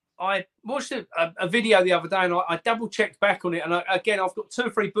I watched a video the other day, and I double checked back on it. And I've got 2 or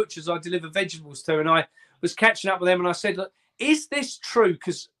 3 butchers I deliver vegetables to, and I was catching up with them, and I said, "Look, is this true?"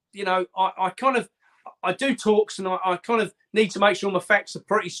 Because I do talks, and I kind of need to make sure my facts are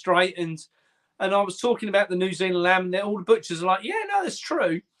pretty straight. And I was talking about the New Zealand lamb, and all the butchers are like, "Yeah, no, that's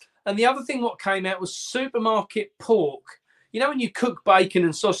true." And the other thing what came out was supermarket pork. When you cook bacon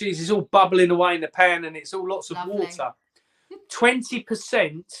and sausages, it's all bubbling away in the pan, and it's all lots of water.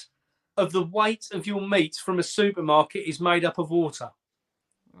 20% of the weight of your meat from a supermarket is made up of water.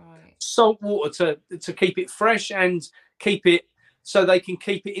 Right. Salt water to keep it fresh and keep it so they can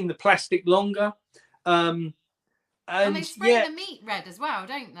keep it in the plastic longer. And they spray the meat red as well,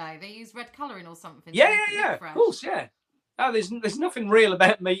 don't they? They use red colouring or something. Yeah, of course, yeah. Oh, there's nothing real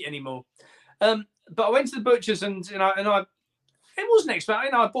about meat anymore. But I went to the butchers, and it wasn't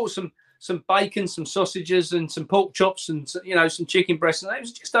expensive. I bought some bacon, some sausages, and some pork chops, and some chicken breasts, and it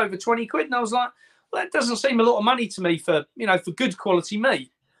was just over 20 quid. And I was like, well, that doesn't seem a lot of money to me for good quality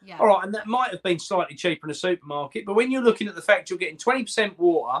meat. Yeah. All right, and that might have been slightly cheaper in a supermarket, but when you're looking at the fact you're getting 20%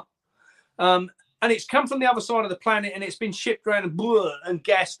 water, and it's come from the other side of the planet, and it's been shipped around and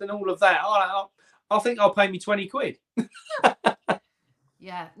gassed and all of that, I think I'll pay me 20 quid.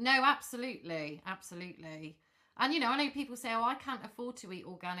 Yeah, no, absolutely. And, I know people say, "Oh, I can't afford to eat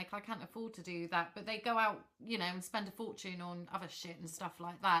organic. I can't afford to do that." But they go out, and spend a fortune on other shit and stuff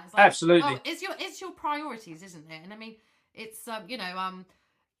like that. It's like, absolutely. It's your priorities, isn't it? And I mean, it's,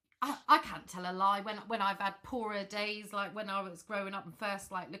 I can't tell a lie. When I've had poorer days, like when I was growing up and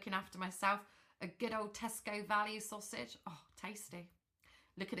first, like, looking after myself, a good old Tesco value sausage. Oh, tasty.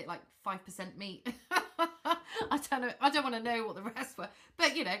 Look at it like 5% meat. I don't know. I don't want to know what the rest were.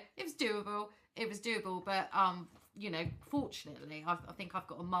 But, it was doable. But, fortunately, I think I've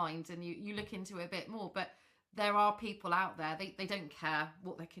got a mind, and you look into it a bit more. But there are people out there, they don't care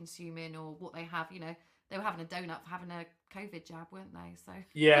what they're consuming or what they have, they were having a donut for having a COVID jab, weren't they? So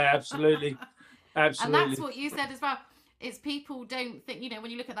Yeah, absolutely. Absolutely. And that's what you said as well. It's people don't think, when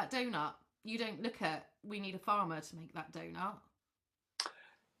you look at that donut, you don't look at, we need a farmer to make that donut.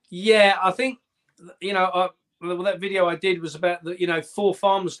 Yeah, I think, that video I did was about 4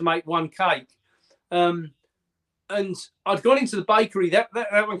 farmers to make one cake. And I'd gone into the bakery. That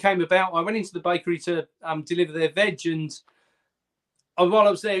one came about. I went into the bakery to deliver their veg, and while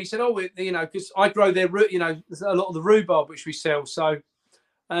I was there, he said, "Oh, because I grow their there's a lot of the rhubarb which we sell." So,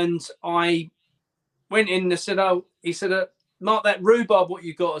 and I went in and said, "Oh," he said, "Mark, that rhubarb, what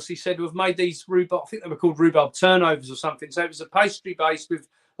you got us?" He said, "We've made these rhubarb. I think they were called rhubarb turnovers or something." So it was a pastry base with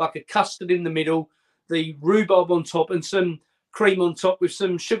like a custard in the middle, the rhubarb on top, and some cream on top with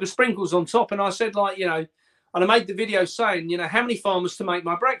some sugar sprinkles on top. And I said, and I made the video saying, how many farmers to make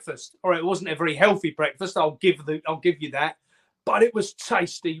my breakfast? All right, it wasn't a very healthy breakfast. I'll give you that, but it was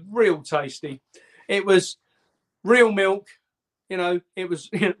tasty, real tasty. It was real milk, it was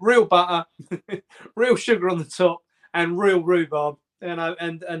real butter, real sugar on the top, and real rhubarb,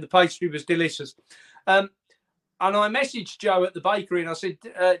 and the pastry was delicious. And I messaged Joe at the bakery and I said,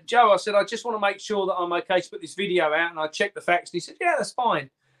 Joe, I just want to make sure that I'm okay to put this video out. And I checked the facts and he said, yeah, that's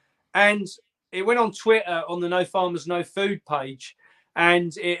fine. And it went on Twitter on the No Farmers, No Food page,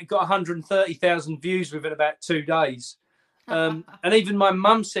 and it got 130,000 views within about 2 days. And even my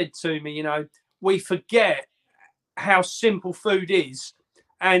mum said to me, we forget how simple food is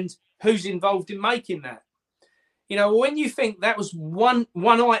and who's involved in making that. When you think that was one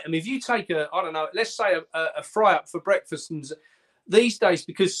item, if you take let's say a fry up for breakfast, and these days,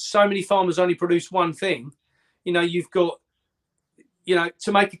 because so many farmers only produce one thing, you've got,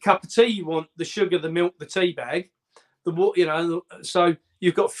 to make a cup of tea, you want the sugar, the milk, the tea bag, the water, so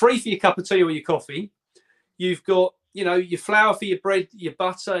you've got 3 for your cup of tea or your coffee. You've got, your flour for your bread, your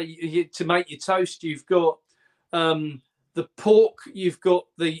butter to make your toast. You've got the pork, you've got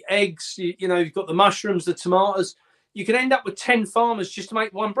the eggs, you've got the mushrooms, the tomatoes. You can end up with 10 farmers just to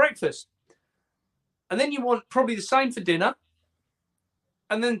make one breakfast. And then you want probably the same for dinner,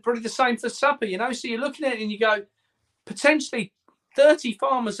 and then probably the same for supper, So you're looking at it and you go, potentially 30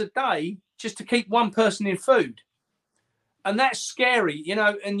 farmers a day just to keep one person in food. And that's scary,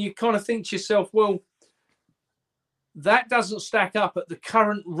 and you kind of think to yourself, well, that doesn't stack up at the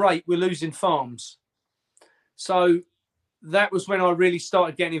current rate we're losing farms. So that was when I really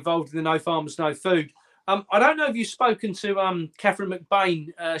started getting involved in the No Farmers, No Food. I don't know if you've spoken to Catherine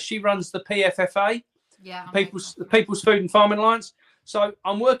McBain. She runs the PFFA, the People's Food and Farming Alliance. So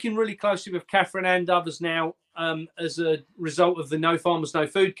I'm working really closely with Catherine and others now as a result of the No Farmers, No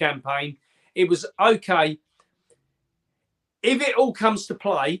Food campaign. It was okay. If it all comes to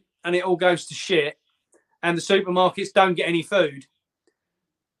play and it all goes to shit and the supermarkets don't get any food,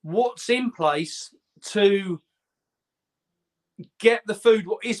 what's in place to get the food,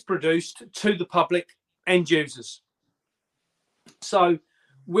 what is produced, to the public end users? So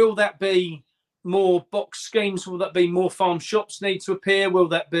will that be more box schemes? Will that be more farm shops need to appear? Will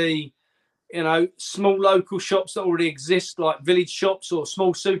that be, small local shops that already exist, like village shops or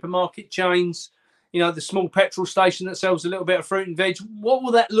small supermarket chains? The small petrol station that sells a little bit of fruit and veg. What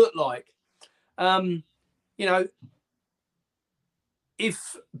will that look like?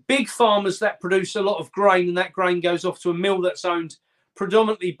 If big farmers that produce a lot of grain and that grain goes off to a mill that's owned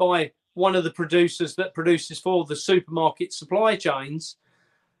predominantly by one of the producers that produces for the supermarket supply chains,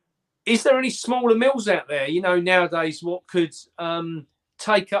 is there any smaller mills out there, nowadays, what could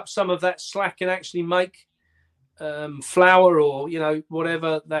take up some of that slack and actually make flour or,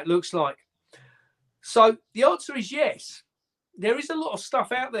 whatever that looks like? So the answer is yes. There is a lot of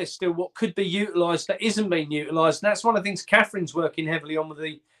stuff out there still what could be utilised that isn't being utilised. And that's one of the things Catherine's working heavily on with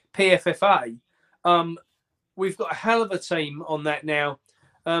the PFFA. We've got a hell of a team on that now.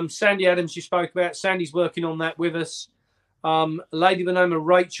 Sandy Adams, you spoke about. Sandy's working on that with us. A lady by the name of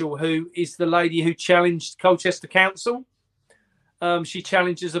Rachel, who is the lady who challenged Colchester Council. She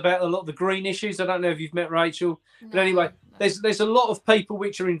challenges about a lot of the green issues. I don't know if you've met Rachel. But anyway, there's a lot of people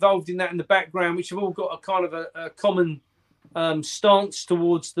which are involved in that in the background, which have all got a kind of a common stance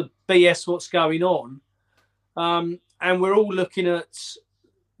towards the BS what's going on, and we're all looking at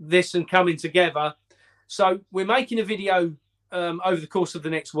this and coming together. So we're making a video over the course of the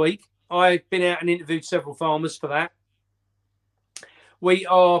next week. I've been out and interviewed several farmers for that. We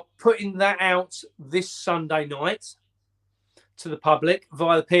are putting that out this Sunday night to the public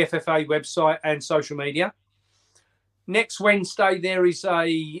via the PFFA website and social media. Next Wednesday, there is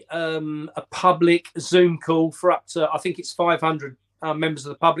a public Zoom call for up to, I think it's 500 members of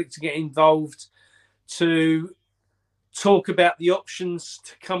the public to get involved to talk about the options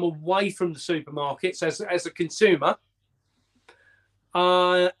to come away from the supermarkets as a consumer.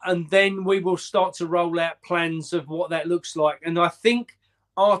 And then we will start to roll out plans of what that looks like. And I think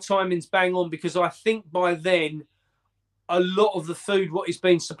our timing's bang on, because I think by then a lot of the food, what is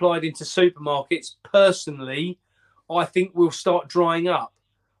being supplied into supermarkets, personally, I think will start drying up.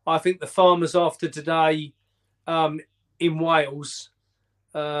 I think the farmers after today in Wales,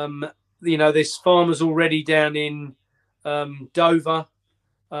 there's farmers already down in Dover,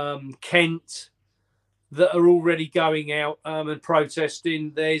 Kent, that are already going out and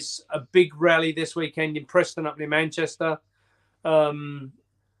protesting. There's a big rally this weekend in Preston up near Manchester.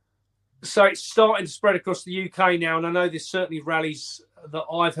 So it's starting to spread across the UK now. And I know there's certainly rallies that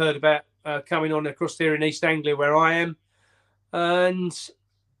I've heard about coming on across there in East Anglia where I am. And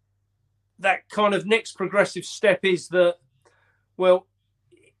that kind of next progressive step is that, well,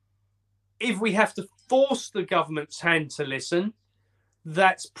 if we have to force the government's hand to listen,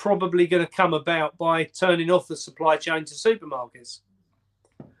 that's probably going to come about by turning off the supply chain to supermarkets.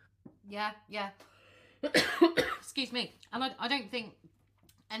 Yeah. Excuse me. And I don't think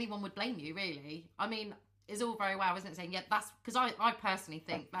anyone would blame you, really. I mean, it's all very well, isn't it, saying, yeah, that's... Because I personally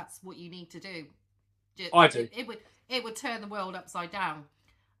think that's what you need to do. I do. It would turn the world upside down.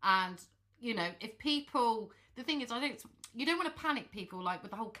 And, if people... The thing is, you don't want to panic people, like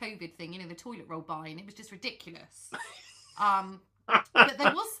with the whole COVID thing, the toilet roll buying. It was just ridiculous. But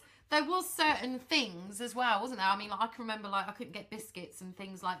there was certain things as well, wasn't there? I mean, I can remember, I couldn't get biscuits and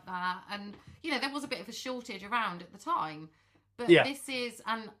things like that, and there was a bit of a shortage around at the time. But this is,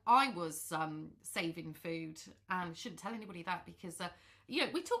 and I was saving food, and shouldn't tell anybody that, because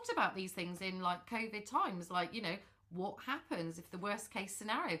we talked about these things in COVID times, what happens if the worst case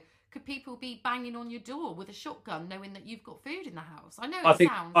scenario? Could people be banging on your door with a shotgun, knowing that you've got food in the house? I know I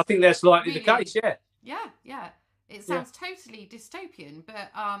think that's likely the case. Yeah. It sounds totally dystopian,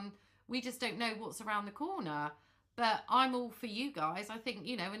 but we just don't know what's around the corner. But I'm all for you guys. I think,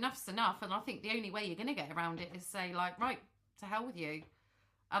 enough's enough. And I think the only way you're going to get around it is say, right, to hell with you.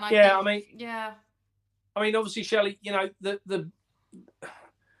 And I mean, obviously, Shelley, the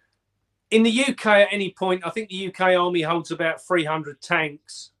in the UK at any point, I think the UK Army holds about 300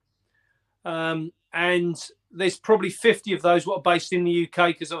 tanks. And there's probably 50 of those what are based in the UK,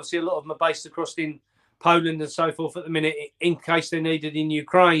 because obviously a lot of them are based across in Poland and so forth at the minute, in case they're needed in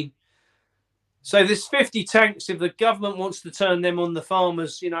Ukraine. So there's 50 tanks. If the government wants to turn them on the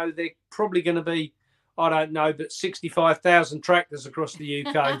farmers, they're probably going to be, I don't know, but 65,000 tractors across the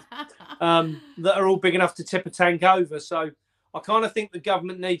UK that are all big enough to tip a tank over. So I kind of think the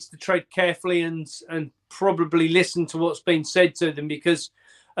government needs to tread carefully and probably listen to what's been said to them, because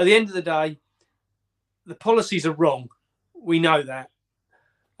at the end of the day, the policies are wrong. We know that.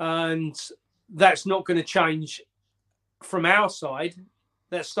 And that's not going to change from our side.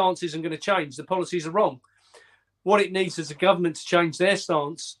 That stance isn't going to change. The policies are wrong. What it needs is a government to change their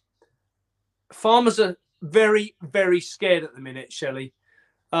stance. Farmers are very, very scared at the minute, Shelley,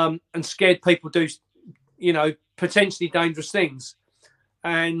 and scared people do, potentially dangerous things.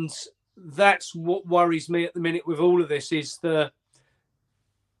 And that's what worries me at the minute with all of this, is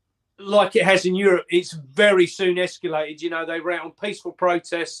like it has in Europe, it's very soon escalated. They were out on peaceful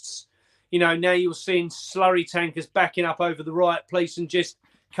protests. Now you're seeing slurry tankers backing up over the riot police and just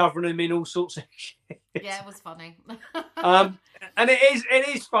covering them in all sorts of shit. Yeah, it was funny. And it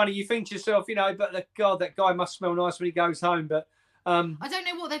is funny. You think to yourself, but God, that guy must smell nice when he goes home. But I don't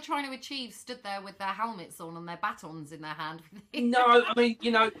know what they're trying to achieve, stood there with their helmets on and their batons in their hand. No,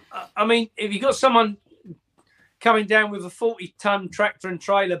 I mean, if you got someone coming down with a 40-ton tractor and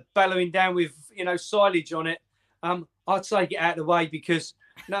trailer bellowing down with, silage on it, I'd say get out of the way, because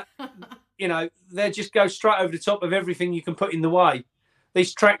they just go straight over the top of everything you can put in the way.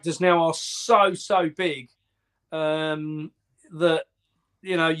 These tractors now are so big that,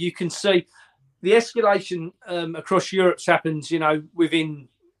 you can see the escalation across Europe's happened, within,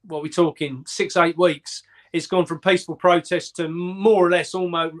 what we're talking, 6-8 weeks. It's gone from peaceful protest to more or less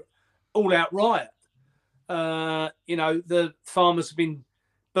almost all-out riot. The farmers have been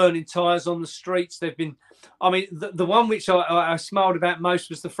burning tyres on the streets. They've been... the one which I smiled about most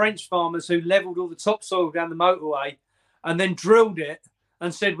was the French farmers who levelled all the topsoil down the motorway and then drilled it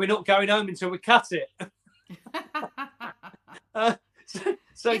and said, we're not going home until we cut it.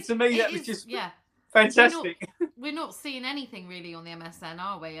 So to me, that was just fantastic. We're not seeing anything really on the MSN,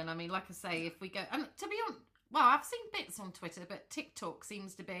 are we? And like I say, if we go... to be honest, I've seen bits on Twitter, but TikTok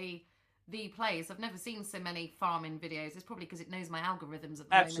seems to be the place. I've never seen so many farming videos. It's probably because it knows my algorithms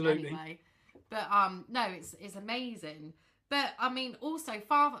at the moment anyway. But no, it's amazing. But also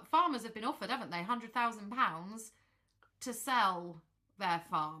farmers have been offered, haven't they, £100,000 to sell their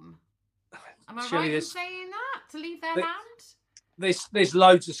farm. Am I Shelley, right in saying that? To leave their land? There's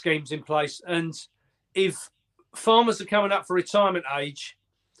loads of schemes in place, and if farmers are coming up for retirement age,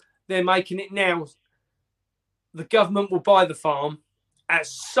 they're making it now. The government will buy the farm at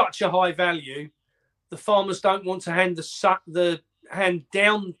such a high value. The farmers don't want to hand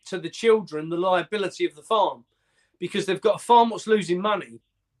down to the children the liability of the farm, because they've got a farm that's losing money,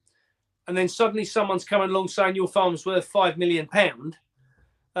 and then suddenly someone's coming along saying your farm's worth £5 million.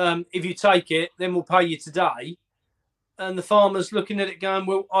 If you take it, then we'll pay you today. And the farmer's looking at it going,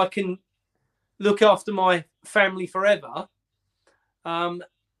 well, I can look after my family forever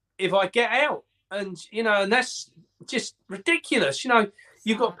if I get out. And, and that's just ridiculous.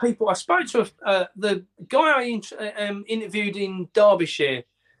 You've got people. I spoke to the guy I interviewed in Derbyshire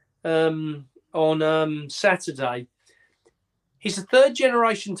on Saturday. He's the third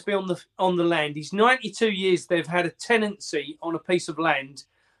generation to be on the land. He's 92 years. They've had a tenancy on a piece of land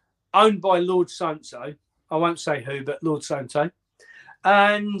owned by Lord So-and-so. I won't say who, but Lord So-and-so.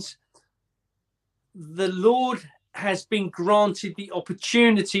 And the Lord has been granted the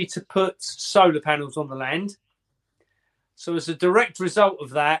opportunity to put solar panels on the land. So as a direct result of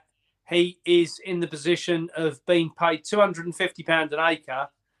that, he is in the position of being paid £250 an acre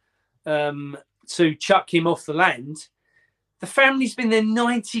to chuck him off the land. The family's been there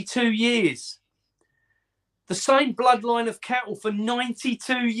 92 years. The same bloodline of cattle for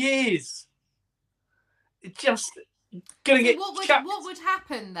 92 years. It's just going to get chucked. What would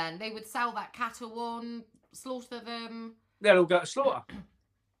happen then? They would sell that cattle on, slaughter them. They'll all go to slaughter.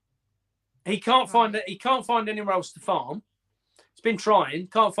 He can't find anywhere else to farm. He's been trying,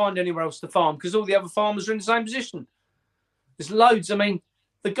 can't find anywhere else to farm because all the other farmers are in the same position. There's loads. I mean,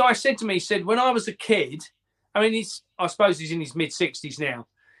 the guy said to me, he said, when I was a kid, I suppose he's in his mid-60s now.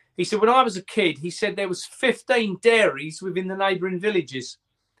 He said, when I was a kid, he said there was 15 dairies within the neighbouring villages.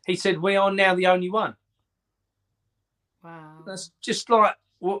 He said, we are now the only one. Wow. That's just like,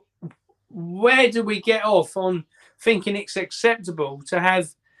 where do we get off on thinking it's acceptable to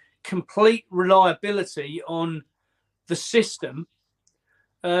have complete reliability on the system?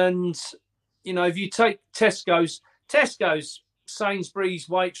 And, if you take Tesco's, Sainsbury's,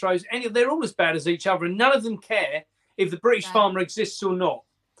 Waitrose, they're all as bad as each other, and none of them care if the British farmer exists or not.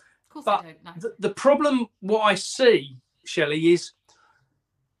 Of course but they don't, no. The problem, what I see, Shelley, is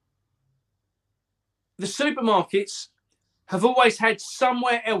the supermarkets have always had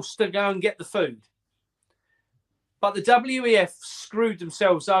somewhere else to go and get the food. But the WEF screwed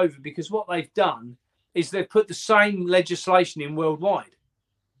themselves over because what they've done is they've put the same legislation in worldwide.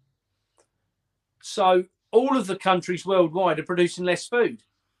 So all of the countries worldwide are producing less food.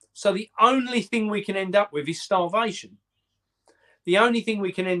 So the only thing we can end up with is starvation. The only thing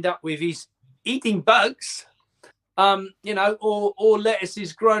we can end up with is eating bugs, or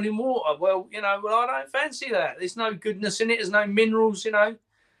lettuces grown in water. Well, I don't fancy that. There's no goodness in it. There's no minerals,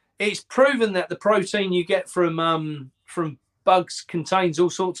 It's proven that the protein you get from bugs contains all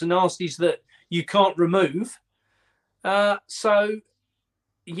sorts of nasties that you can't remove. Yeah,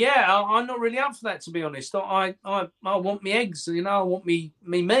 I'm not really up for that, to be honest. I want me eggs, I want me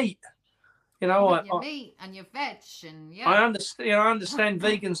meat. Your meat and your veg, and yeah. I understand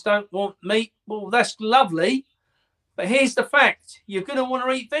vegans don't want meat. Well, that's lovely, but here's the fact: you're going to want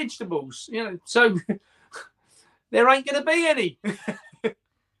to eat vegetables, So there ain't going to be any.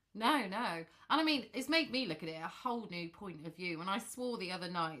 No, and it's made me look at it a whole new point of view. And I swore the other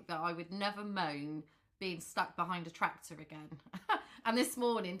night that I would never moan being stuck behind a tractor again. And this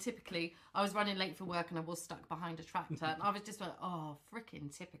morning, typically, I was running late for work and I was stuck behind a tractor. And I was just like, oh,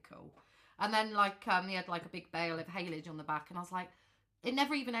 freaking typical. And then, he had, a big bale of haylage on the back. And I was like, it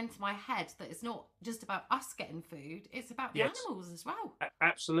never even entered my head that it's not just about us getting food. It's about the animals as well.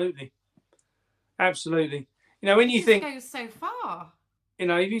 Absolutely. When you think... It goes so far.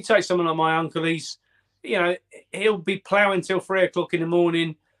 If you take someone like my uncle, he's, he'll be ploughing till 3 o'clock in the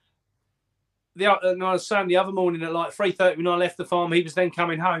morning. I was saying the other morning at 3:30 when I left the farm, he was then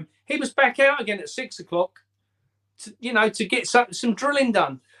coming home. He was back out again at 6 o'clock, to get some drilling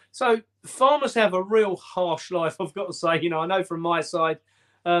done. So farmers have a real harsh life, I've got to say. I know from my side,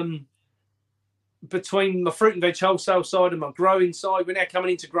 between my fruit and veg wholesale side and my growing side, we're now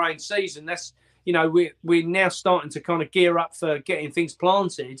coming into growing season. That's, we're now starting to kind of gear up for getting things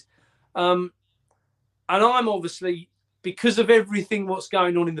planted. And I'm obviously, because of everything what's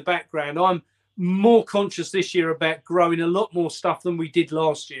going on in the background, I'm more conscious this year about growing a lot more stuff than we did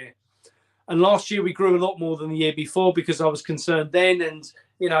last year. And last year we grew a lot more than the year before because I was concerned then, and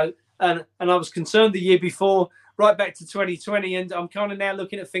and I was concerned the year before, right back to 2020. And I'm kind of now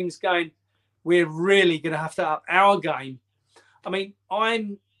looking at things going, we're really going to have to up our game. I mean,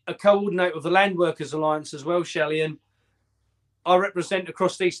 I'm a coordinator of the Land Workers Alliance as well, Shelley, and I represent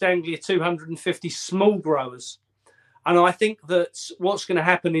across East Anglia 250 small growers. And I think that what's going to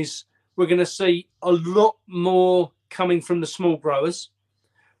happen is we're going to see a lot more coming from the small growers,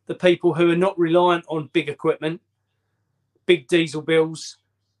 the people who are not reliant on big equipment, big diesel bills.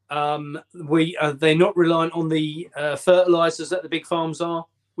 They're not reliant on the fertilizers that the big farms are,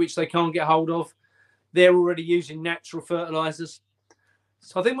 which they can't get hold of. They're already using natural fertilizers.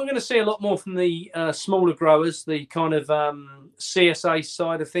 So I think we're going to see a lot more from the smaller growers, the kind of CSA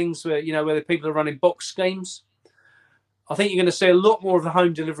side of things, where the people are running box schemes. I think you're going to see a lot more of the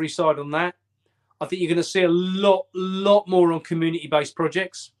home delivery side on that. I think you're going to see a lot more on community-based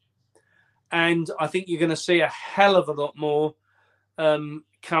projects. And I think you're going to see a hell of a lot more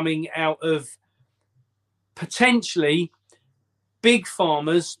coming out of potentially big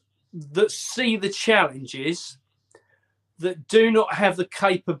farmers that see the challenges, that do not have the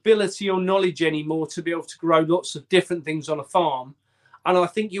capability or knowledge anymore to be able to grow lots of different things on a farm. And I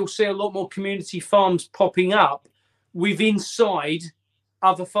think you'll see a lot more community farms popping up with inside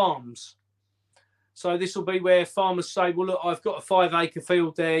other farms. So this will be where farmers say, well, look, I've got a 5-acre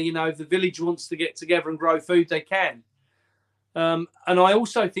field there. If the village wants to get together and grow food, they can. And I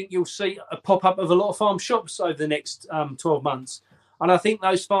also think you'll see a pop-up of a lot of farm shops over the next 12 months. And I think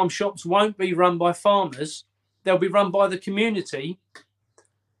those farm shops won't be run by farmers. They'll be run by the community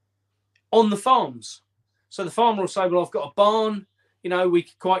on the farms. So the farmer will say, well, I've got a barn. We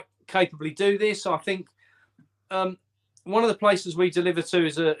could quite capably do this. I think one of the places we deliver to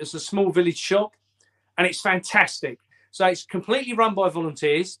is a small village shop, and it's fantastic. So it's completely run by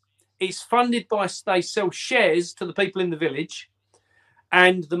volunteers. It's funded by, they sell shares to the people in the village,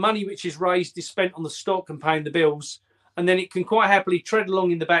 and the money which is raised is spent on the stock and paying the bills. And then it can quite happily tread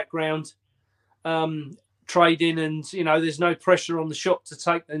along in the background, trading, and there's no pressure on the shop to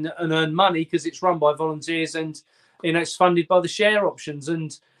take and earn money because it's run by volunteers, and it's funded by the share options.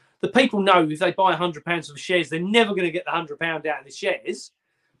 And the people know if they buy £100 of shares, they're never going to get the £100 out of the shares,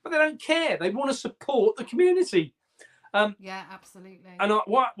 but they don't care. They want to support the community. Yeah, absolutely. And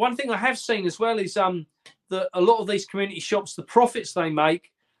one thing I have seen as well is that a lot of these community shops, the profits they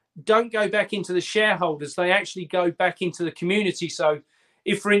make don't go back into the shareholders. They actually go back into the community. So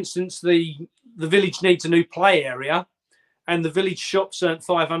if, for instance, the village needs a new play area and the village shops earned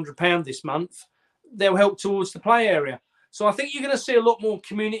 £500 this month, they'll help towards the play area. So I think you're going to see a lot more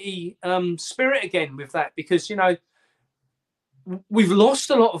community spirit again with that, because, we've lost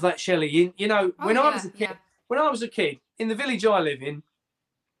a lot of that, Shelley. When I was a kid, in the village I live in,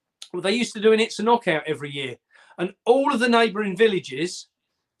 well, they used to do an It's a Knockout every year. And all of the neighbouring villages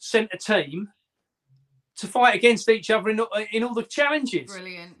sent a team to fight against each other in all the challenges.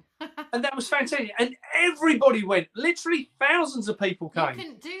 Brilliant. And that was fantastic. And everybody went. Literally thousands of people came. You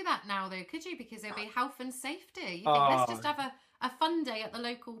couldn't do that now, though, could you? Because there'd be health and safety. You think, let's just have a fun day at the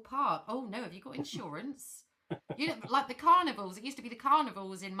local park. Oh, no, have you got insurance? Like the carnivals. It used to be the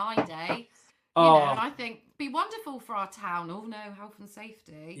carnivals in my day. And I think be wonderful for our town. Oh, no, health and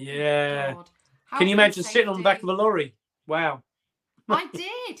safety. Yeah. Can you imagine sitting on the back of a lorry? Wow. I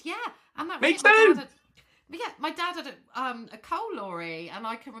did, yeah. And that Me too. My dad had a coal lorry, and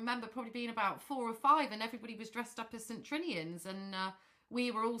I can remember probably being about 4 or 5, and everybody was dressed up as St. Trinians, and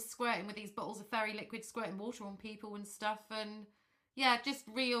we were all squirting with these bottles of fairy liquid, squirting water on people and stuff, and yeah, just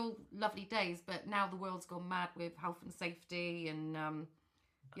real lovely days. But now the world's gone mad with health and safety, and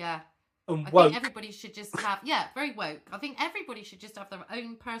I think everybody should just have, very woke. I think everybody should just have their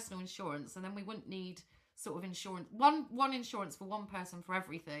own personal insurance, and then we wouldn't need sort of insurance, one insurance for one person for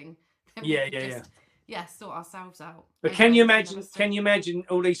everything. Yeah, sort ourselves out. But can you imagine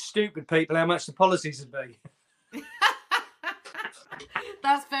all these stupid people, how much the policies would be?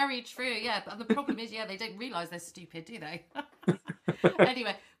 That's very true, yeah. But the problem is, they don't realise they're stupid, do they?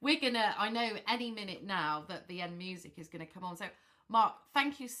 Anyway, I know any minute now that the end music is going to come on. So, Mark,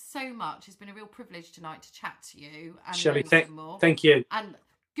 thank you so much. It's been a real privilege tonight to chat to you. And Shelley, thank you. And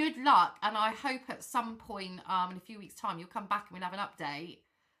good luck. And I hope at some point in a few weeks' time, you'll come back and we'll have an update.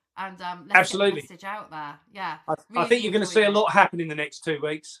 And let's get the message out there. Yeah. I think you're going to see a lot happen in the next 2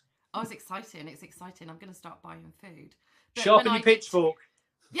 weeks. Oh, it's exciting. I'm going to start buying food. But sharpen your pitchfork.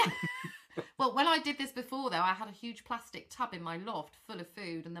 Yeah. Well, when I did this before, though, I had a huge plastic tub in my loft full of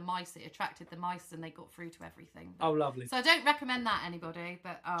food, and it attracted the mice, and they got through to everything. Oh, lovely. So I don't recommend that anybody.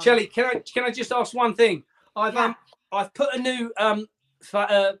 But Shelley, can I just ask one thing? I've put a new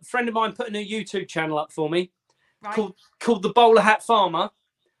a friend of mine put a new YouTube channel up for me, called the Bowler Hat Farmer,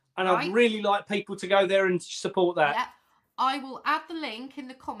 and I'd really like people to go there and support that. Yeah. I will add the link in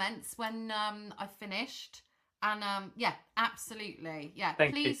the comments when I've finished. And yeah, absolutely. Yeah,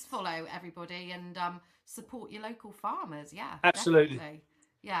 Thank please you. follow everybody and support your local farmers. Yeah, Absolutely. definitely.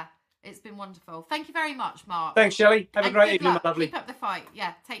 Yeah, it's been wonderful. Thank you very much, Mark. Thanks, Shelley. Have a And great good evening, my luck. lovely. Keep up the fight.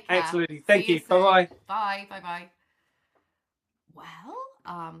 Yeah, take care. Absolutely. Thank See you. soon. Bye-bye. Bye. Bye-bye.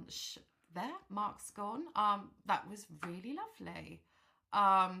 Well, there, Mark's gone. That was really lovely.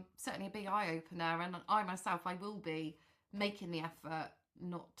 Certainly a big eye-opener, and I myself, I will be making the effort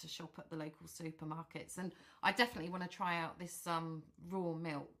not to shop at the local supermarkets, and I definitely want to try out this raw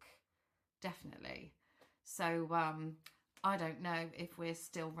milk, definitely. So I don't know if we're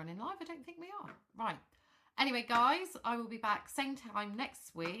still running live. I don't think we are. Right. Anyway, guys, I will be back same time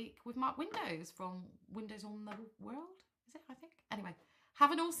next week with Mark Windows from Windows on the World. Is it, I think? Anyway,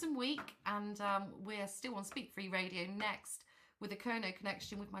 have an awesome week, and we're still on Speak Free Radio next with a Kerno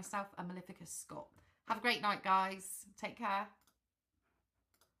connection with myself and Malefica Scott. Have a great night, guys. Take care.